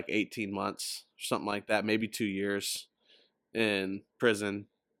he did like 18 months or something like that, maybe 2 years in prison.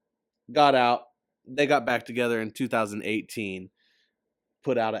 Got out. They got back together in 2018.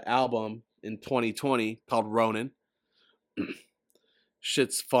 Put out an album in 2020 called Ronin.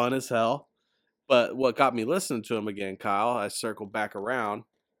 Shit's fun as hell. But what got me listening to him again, Kyle, I circled back around.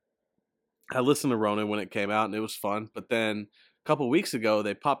 I listened to Ronin when it came out, and it was fun. But then a couple weeks ago,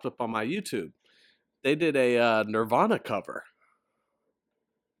 they popped up on my YouTube. They did a Nirvana cover.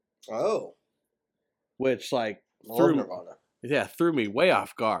 Oh. Which, like, Nirvana. Yeah, threw me way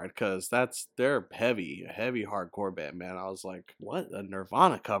off guard because they're a heavy hardcore band, man. I was like, what? A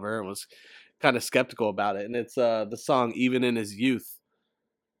Nirvana cover? And was kind of skeptical about it. And it's the song Even in His Youth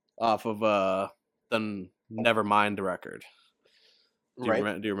off of the Nevermind record. Do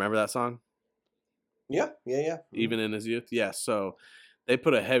you remember that song? Yeah. Even in His Youth? Yeah, so they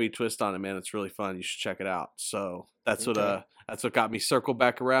put a heavy twist on it, man. It's really fun. You should check it out. So that's what got me circled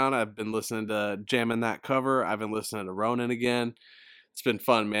back around. I've been listening to jamming that cover. I've been listening to Ronin again. It's been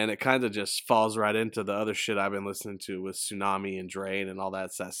fun, man. It kind of just falls right into the other shit I've been listening to with Tsunami and Drain and all that.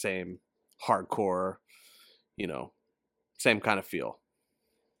 It's that same hardcore, same kind of feel.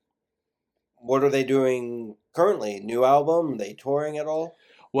 What are they doing currently? New album? Are they touring at all?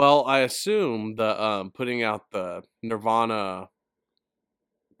 Well, I assume the putting out the Nirvana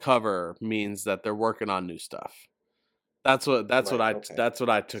cover means that they're working on new stuff. That's what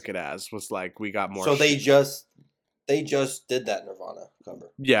I took it as, was like, we got more. So they just did that Nirvana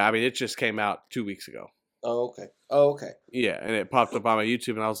cover. Yeah, I mean, it just came out 2 weeks ago. Oh, okay. Yeah, and it popped up on my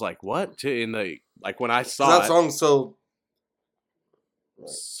YouTube, and I was like, what? When I saw that song, so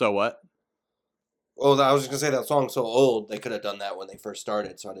So what? Oh, I was just gonna say that song's so old. They could have done that when they first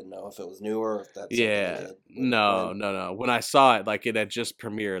started, so I didn't know if it was newer or if that's something they Yeah. did. No. When I saw it, like it had just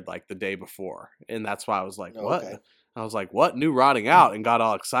premiered like the day before, and that's why I was like, Oh, "What?" okay. I was like, "What? New Rotting Out?" and got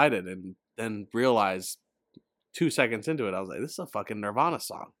all excited, and then realized 2 seconds into it, I was like, "This is a fucking Nirvana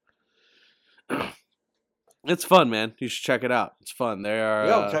song." It's fun, man. You should check it out. It's fun. They are.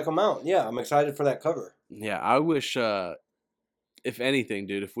 Yeah, I'll check them out. Yeah, I'm excited for that cover. Yeah, I wish. If anything,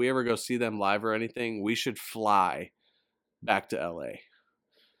 dude, if we ever go see them live or anything, we should fly back to LA.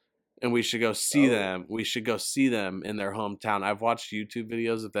 And we should go see Oh, them. We should go see them in their hometown. I've watched YouTube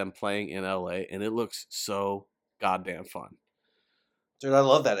videos of them playing in LA, and it looks so goddamn fun. dude, I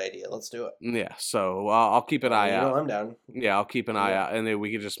love that idea. Let's do it. Yeah, so I'll keep an eye out. I'm down. Yeah, I'll keep an eye Yeah. out, and then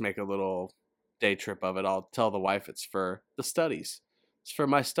we could just make a little day trip of it. I'll tell the wife it's for the studies. It's for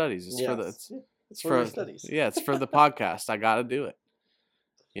my studies. It's for the. It's for your studies. Yeah, it's for the podcast. I got to do it.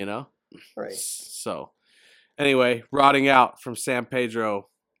 You know. Right. So, anyway, Rotting Out from San Pedro,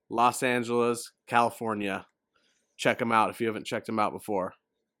 Los Angeles, California. Check them out if you haven't checked them out before.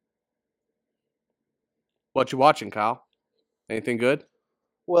 What you watching, Kyle? Anything good?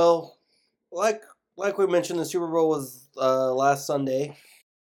 Well, like we mentioned, the Super Bowl was last Sunday.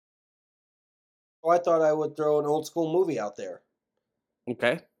 So I thought I would throw an old school movie out there.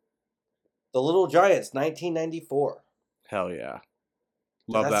 Okay. The Little Giants, 1994. Hell yeah.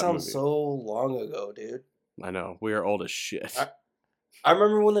 Dude, Love that sounds movie. so long ago, dude. I know. We are old as shit. I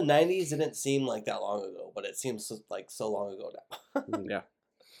remember when the 90s didn't seem like that long ago, but it seems like so long ago now. Yeah.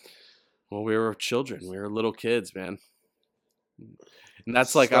 Well, we were children. We were little kids, man. And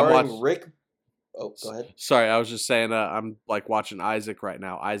that's like I'm Starring watching. Rick. Oh, go ahead. Sorry, I was just saying. I'm like watching Isaac right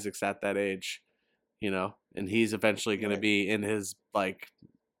now. Isaac's at that age, and he's eventually going to be in his like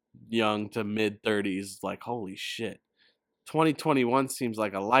young to mid 30s. Like, holy shit, 2021 seems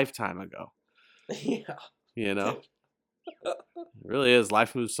like a lifetime ago. Yeah. It really is.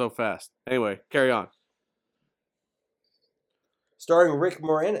 Life moves so fast. Anyway, carry on. Starring Rick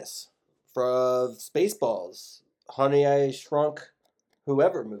Moranis from Spaceballs, Honey, I Shrunk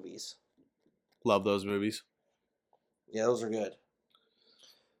Whoever movies. Love those movies. Yeah, those are good.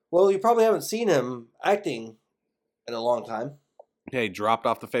 Well, you probably haven't seen him acting in a long time. Yeah, he dropped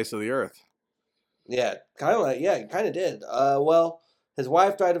off the face of the earth. Yeah, kind of. Yeah, he kind of did. Well, his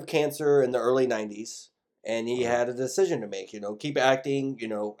wife died of cancer in the early 90s, and he had a decision to make. Keep acting.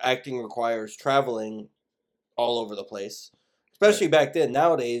 Acting requires traveling all over the place, especially back then.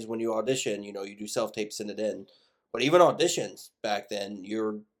 Nowadays, when you audition, you do self-tape, send it in. But even auditions back then,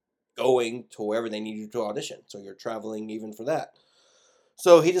 you're going to wherever they need you to audition, so you're traveling even for that.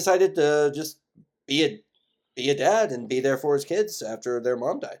 So he decided to just be a dad and be there for his kids after their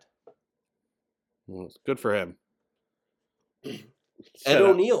mom died. Well, it's good for him. Ed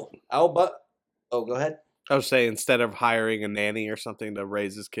O'Neill, Oh, go ahead. I was saying, instead of hiring a nanny or something to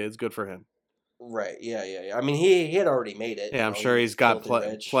raise his kids, good for him. Right, yeah. I mean, he had already made it. Yeah, I'm sure he's got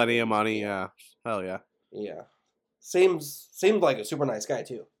plenty of money. Yeah. Hell yeah. Yeah. Seemed like a super nice guy,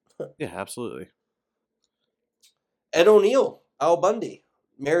 too. Yeah, absolutely. Ed O'Neill, Al Bundy,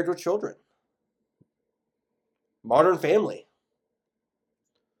 Married with Children. Modern Family.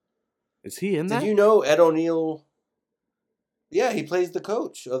 Is he in that? Did you know Ed O'Neill? Yeah, he plays the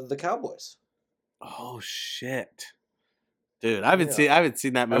coach of the Cowboys. Oh shit, dude! I haven't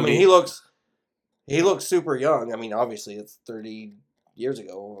seen that movie. I mean, he looks super young. I mean, obviously it's 30 years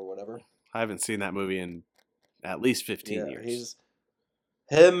ago or whatever. I haven't seen that movie in at least 15 years.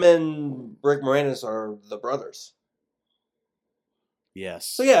 Him and Rick Moranis are the brothers. Yes.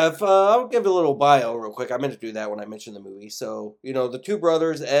 So yeah, if I'll give a little bio real quick. I meant to do that when I mentioned the movie. So the two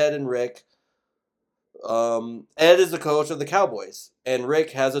brothers, Ed and Rick. Ed is the coach of the Cowboys, and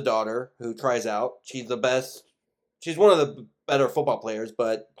Rick has a daughter who tries out. She's the best. She's one of the better football players,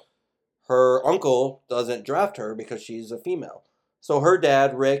 but her uncle doesn't draft her because she's a female. So her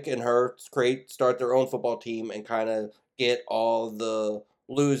dad, Rick, and her start their own football team and kind of get all the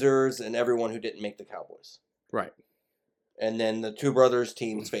losers and everyone who didn't make the Cowboys. Right. And then the two brothers'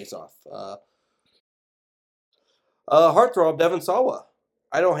 teams face off. Heartthrob, Devon Sawa,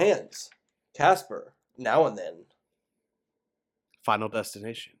 Idle Hands, Casper, Now and Then. Final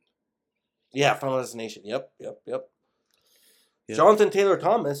Destination. Yeah, Final Destination. Yep. Jonathan Taylor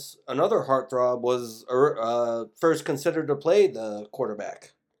Thomas, another heartthrob, was first considered to play the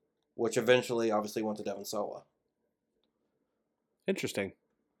quarterback, which eventually obviously went to Devon Sawa. Interesting.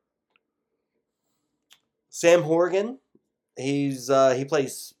 Sam Horgan, he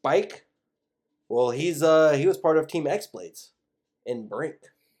plays Spike. Well, he was part of Team X Blades in Brink.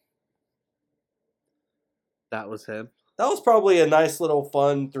 That was him. That was probably a nice little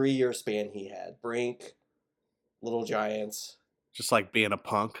fun 3-year span he had. Brink, Little Giants. Just like being a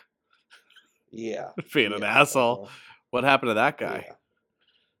punk, Yeah. being an asshole. What happened to that guy? Yeah.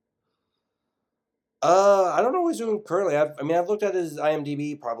 I don't know what he's doing currently. I've looked at his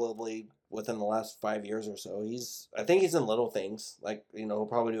IMDb probably within the last 5 years or so. I think he's in little things. Like, he'll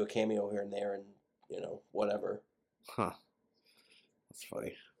probably do a cameo here and there and, whatever. Huh. That's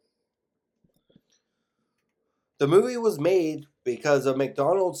funny. The movie was made because a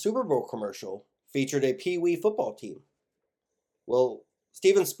McDonald's Super Bowl commercial featured a Pee Wee football team. Well,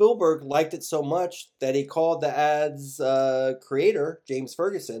 Steven Spielberg liked it so much that he called the ad's creator, James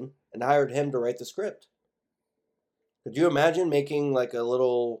Ferguson, and hired him to write the script. Could you imagine making like a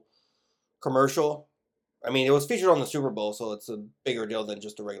little commercial? I mean, it was featured on the Super Bowl, so it's a bigger deal than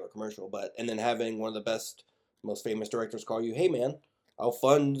just a regular commercial. And then having one of the best, most famous directors call you, "Hey man, I'll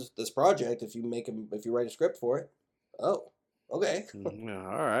fund this project if you write a script for it." Oh, okay. Yeah,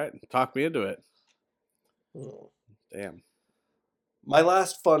 all right. Talk me into it. Damn. My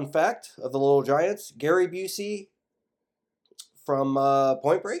last fun fact of the Little Giants: Gary Busey from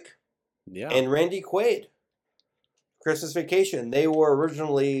Point Break, and Randy Quaid, Christmas Vacation. They were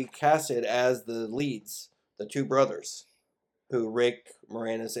originally casted as the leads, the two brothers, who Rick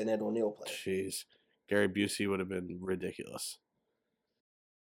Moranis and Ed O'Neill played. Jeez, Gary Busey would have been ridiculous.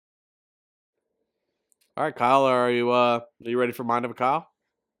 All right, Kyle, are you ready for Mind of a Kyle?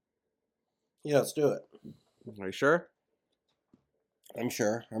 Yeah, let's do it. Are you sure? I'm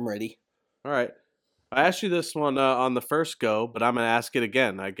sure. I'm ready. All right. I asked you this one on the first go, but I'm going to ask it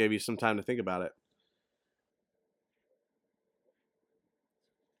again. I gave you some time to think about it.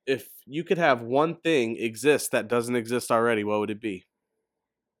 If you could have one thing exist that doesn't exist already, what would it be?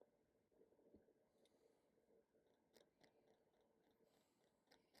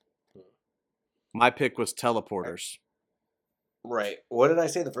 My pick was teleporters. Right. What did I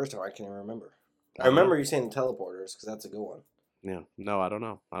say the first time? I can't even remember. I remember you saying teleporters because that's a good one. Yeah. No, I don't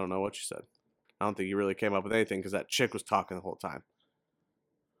know. I don't know what you said. I don't think you really came up with anything because that chick was talking the whole time.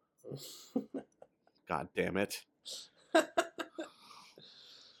 God damn it.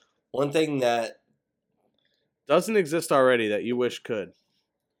 One thing that doesn't exist already that you wish could.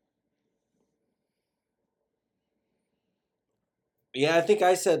 Yeah, I think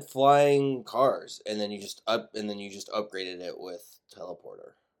I said flying cars, and then you just upgraded it with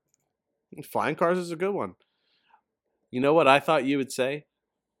teleporter. Flying cars is a good one. You know what I thought you would say?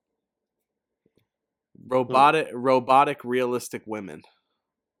 Robotic, realistic women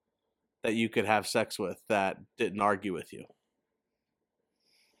that you could have sex with that didn't argue with you.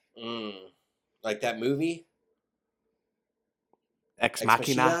 Like that movie? Ex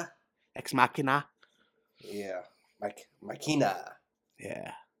Machina. Ex Machina. Yeah. Machina.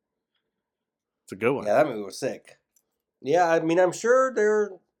 Yeah. It's a good one. Yeah, that movie was sick. Yeah, I mean, I'm sure there's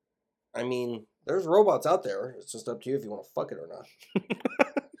robots out there. It's just up to you if you want to fuck it or not.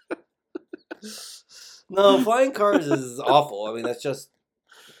 No, flying cars is awful. I mean, that's just...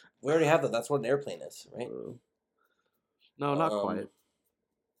 We already have that. That's what an airplane is, right? No, not quite.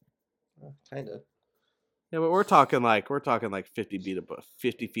 Kind of. Yeah, but we're talking like 50 feet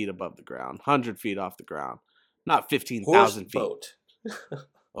above the ground, 100 feet off the ground, not 15,000 feet. Boat.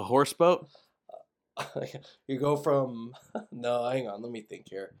 A horse boat? You go from... No, hang on. Let me think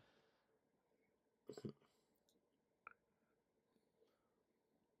here.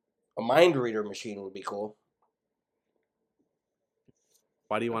 A mind reader machine would be cool.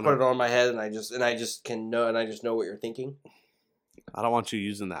 Why do you want to put it on my head and I just know what you're thinking? I don't want you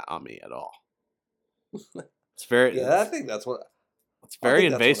using that on me at all. It's very I think that's what it's very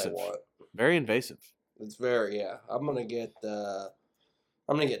invasive. Very invasive. It's very I'm gonna get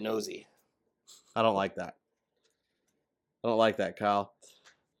nosy. I don't like that. I don't like that, Kyle.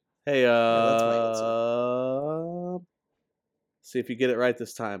 Hey, that's my answer. See if you get it right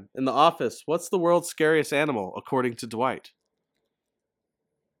this time. In The Office, what's the world's scariest animal according to Dwight?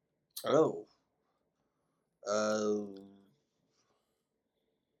 Oh.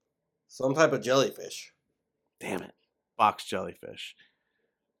 Some type of jellyfish. Damn it. Box jellyfish.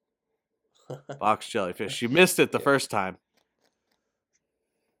 Box jellyfish. You missed it the first time.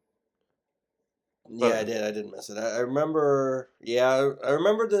 Yeah, I did. I did miss it. I remember. Yeah, I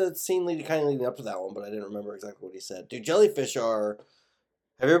remember the scene leading up to that one, but I didn't remember exactly what he said. Dude, jellyfish are.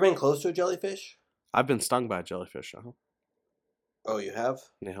 Have you ever been close to a jellyfish? I've been stung by a jellyfish. Oh, you have?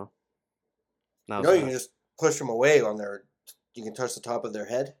 Yeah. You can just push them away on their. You can touch the top of their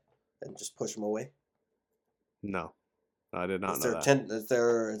head and just push them away. No, I did not know that.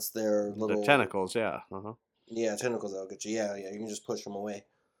 It's their little tentacles. Yeah. Yeah, tentacles that'll get you. Yeah. You can just push them away.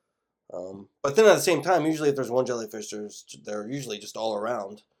 But then at the same time, usually if there's one jellyfish, they're usually just all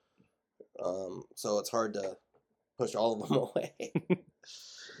around. So it's hard to push all of them away.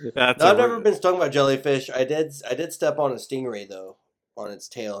 That's I've never been stung by jellyfish. I did step on a stingray though, on its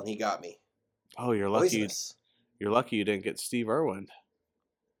tail, and he got me. Oh, you're lucky. Poisonous. You're lucky you didn't get Steve Irwin.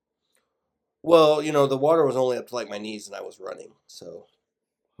 Well, the water was only up to like my knees, and I was running, so.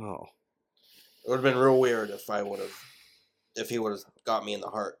 Oh. It would have been real weird if he would have got me in the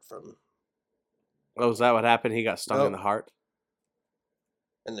heart from. Oh, is that what happened? He got stung in the heart?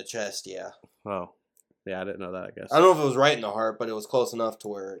 In the chest, yeah. Oh. Yeah, I didn't know that, I guess. I don't know if it was right in the heart, but it was close enough to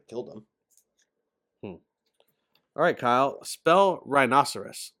where it killed him. All right, Kyle. Spell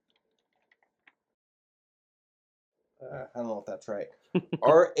rhinoceros. I don't know if that's right.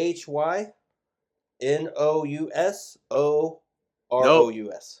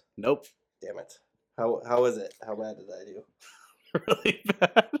 RHYNOUSOROUS. Nope. Damn it. How is it? How bad did I do? Really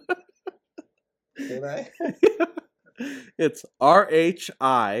bad. Did I? It's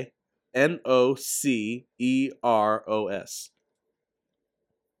RHINOCEROS.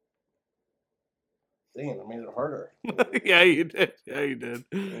 Dang, I made it harder. Yeah, you did.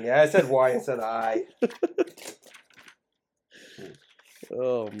 Yeah, I said Y instead of I.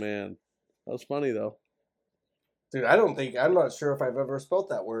 Oh, man. That was funny, though. Dude, I'm not sure if I've ever spelt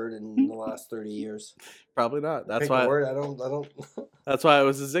that word in the last 30 years. Probably not. That's Pick why. a word, I don't. That's why it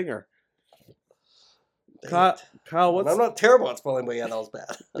was a zinger. Kyle, I'm not terrible at spelling, but yeah, that was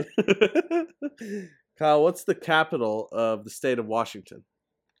bad. Kyle, what's the capital of the state of Washington?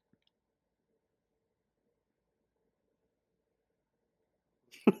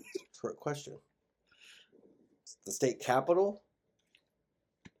 Short question. The state capital?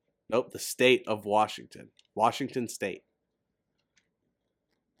 Nope, the state of Washington. Washington State.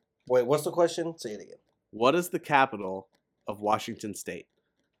 Wait, what's the question? Say it again. What is the capital of Washington State?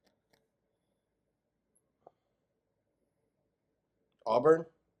 Auburn?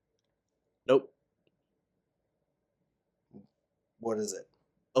 Nope. What is it?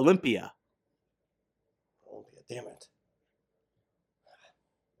 Olympia. Olympia. Damn it.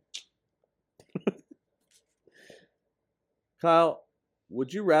 Kyle,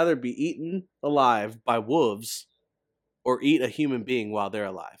 would you rather be eaten alive by wolves or eat a human being while they're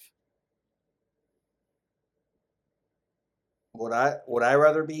alive? Would I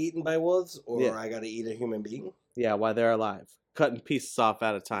rather be eaten by wolves, or Yeah. I got to eat a human being? Yeah, while they're alive. Cutting pieces off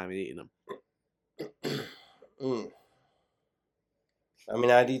at a time and eating them. I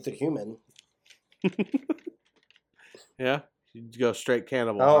mean, I'd eat the human. Yeah? You go straight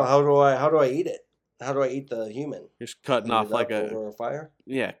cannibal. How do I eat it? How do I eat the human? You're just cutting Heat off it like up over a fire?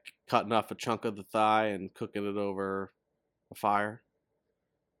 Yeah, cutting off a chunk of the thigh and cooking it over a fire.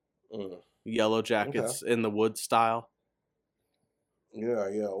 Yellow Jackets in the wood style.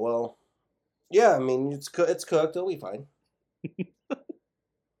 Yeah. Well, yeah. I mean, it's cooked. It'll be fine.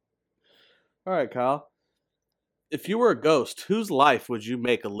 All right, Kyle. If you were a ghost, whose life would you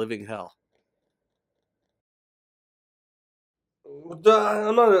make a living hell?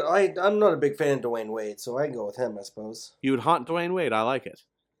 I'm not a big fan of Dwayne Wade, so I can go with him, I suppose. You would haunt Dwayne Wade. I like it.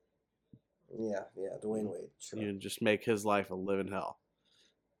 Yeah, Dwayne Wade. Sure. You'd just make his life a living hell.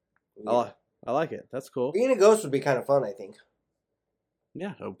 Yeah. I like it. That's cool. Being a ghost would be kind of fun, I think.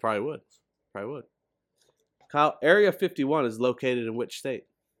 Yeah, it probably would. Kyle, Area 51 is located in which state?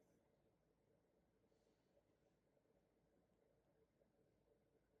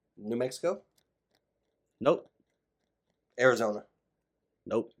 New Mexico? Nope. Arizona.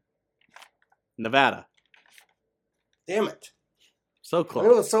 Nope. Nevada. Damn it. So I close.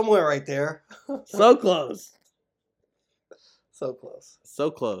 knew it was somewhere right there. So close. So close. So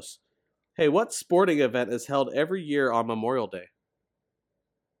close. Hey, what sporting event is held every year on Memorial Day?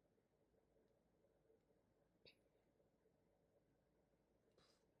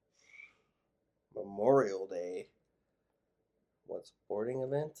 Memorial Day. What sporting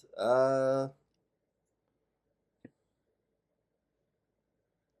event? I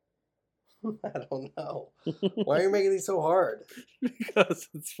don't know. Why are you making these so hard? Because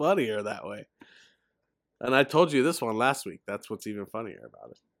it's funnier that way. And I told you this one last week. That's what's even funnier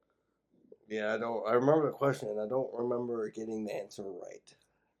about it. Yeah, I remember the question, and I don't remember getting the answer right.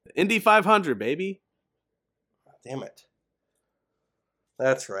 Indy 500, baby. Damn it.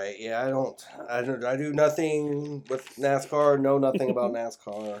 That's right. Yeah, I do nothing with NASCAR, know nothing about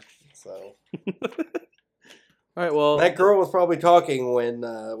NASCAR. So all right, well, that girl was probably talking when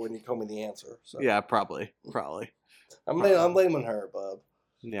you told me the answer. So yeah, probably. I'm blaming her, bub.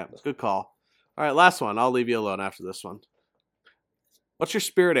 Yeah, good call. All right, last one. I'll leave you alone after this one. What's your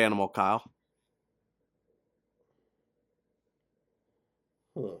spirit animal, Kyle?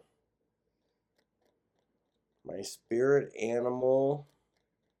 My spirit animal.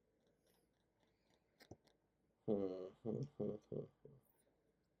 I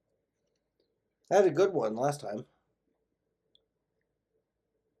had a good one last time.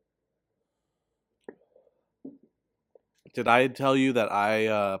 Did I tell you that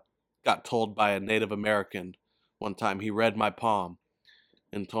I got told by a Native American one time? He read my palm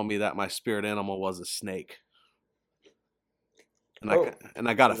and told me that my spirit animal was a snake. And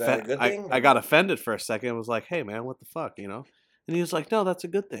I got is that a good thing? I got offended for a second. I was like, "Hey, man, what the fuck?" You know? And he was like, "No, that's a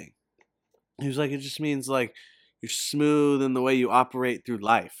good thing." He was like, "It just means like you're smooth in the way you operate through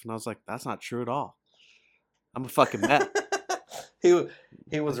life." And I was like, "That's not true at all. I'm a fucking mess." he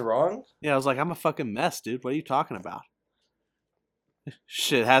was wrong. Yeah, I was like, "I'm a fucking mess, dude. What are you talking about?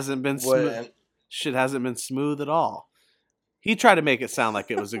 Shit hasn't been smooth. What? Shit hasn't been smooth at all." He tried to make it sound like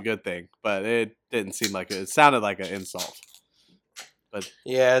it was a good thing, but it didn't seem like it. It sounded like an insult. But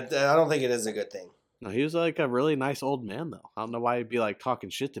yeah, I don't think it is a good thing. no, he was like a really nice old man, though. I don't know why he'd be like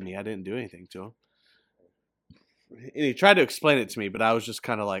talking shit to me. I didn't do anything to him. And he tried to explain it to me, but I was just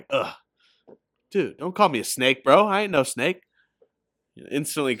kind of like, ugh, dude, don't call me a snake, bro. I ain't no snake.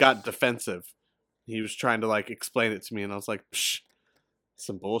 Instantly got defensive. He was trying to like explain it to me, and I was like, psh,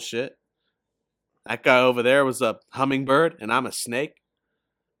 some bullshit. That guy over there was a hummingbird, and I'm a snake.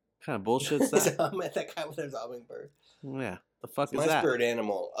 What kind of bullshit's that? That guy with his hummingbird. Yeah, the fuck It's is my that? spirit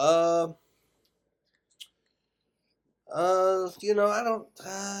animal. I don't.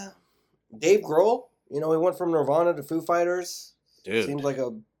 Dave Grohl. He went from Nirvana to Foo Fighters. Dude. Seems like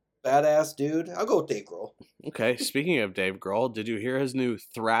a badass dude. I'll go with Dave Grohl. Okay, speaking of Dave Grohl, did you hear his new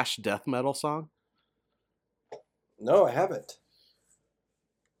thrash death metal song? No, I haven't.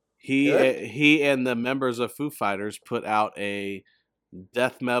 He and the members of Foo Fighters put out a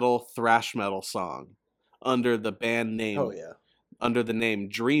death metal thrash metal song under the band name. Oh yeah. Under the name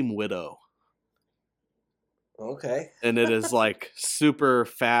Dream Widow. Okay. And it is like super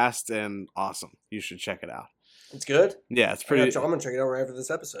fast and awesome. You should check it out. It's good? Yeah, it's pretty. I'm gonna check it out right after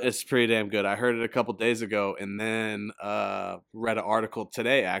this episode. It's pretty damn good. I heard it a couple days ago, and then read an article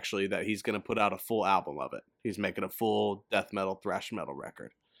today actually that he's gonna put out a full album of it. He's making a full death metal thrash metal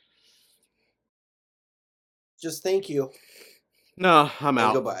record. Just thank you. No, I'm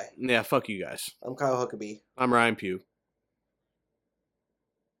out. Goodbye. Yeah, fuck you guys. I'm Kyle Huckabee. I'm Ryan Pugh.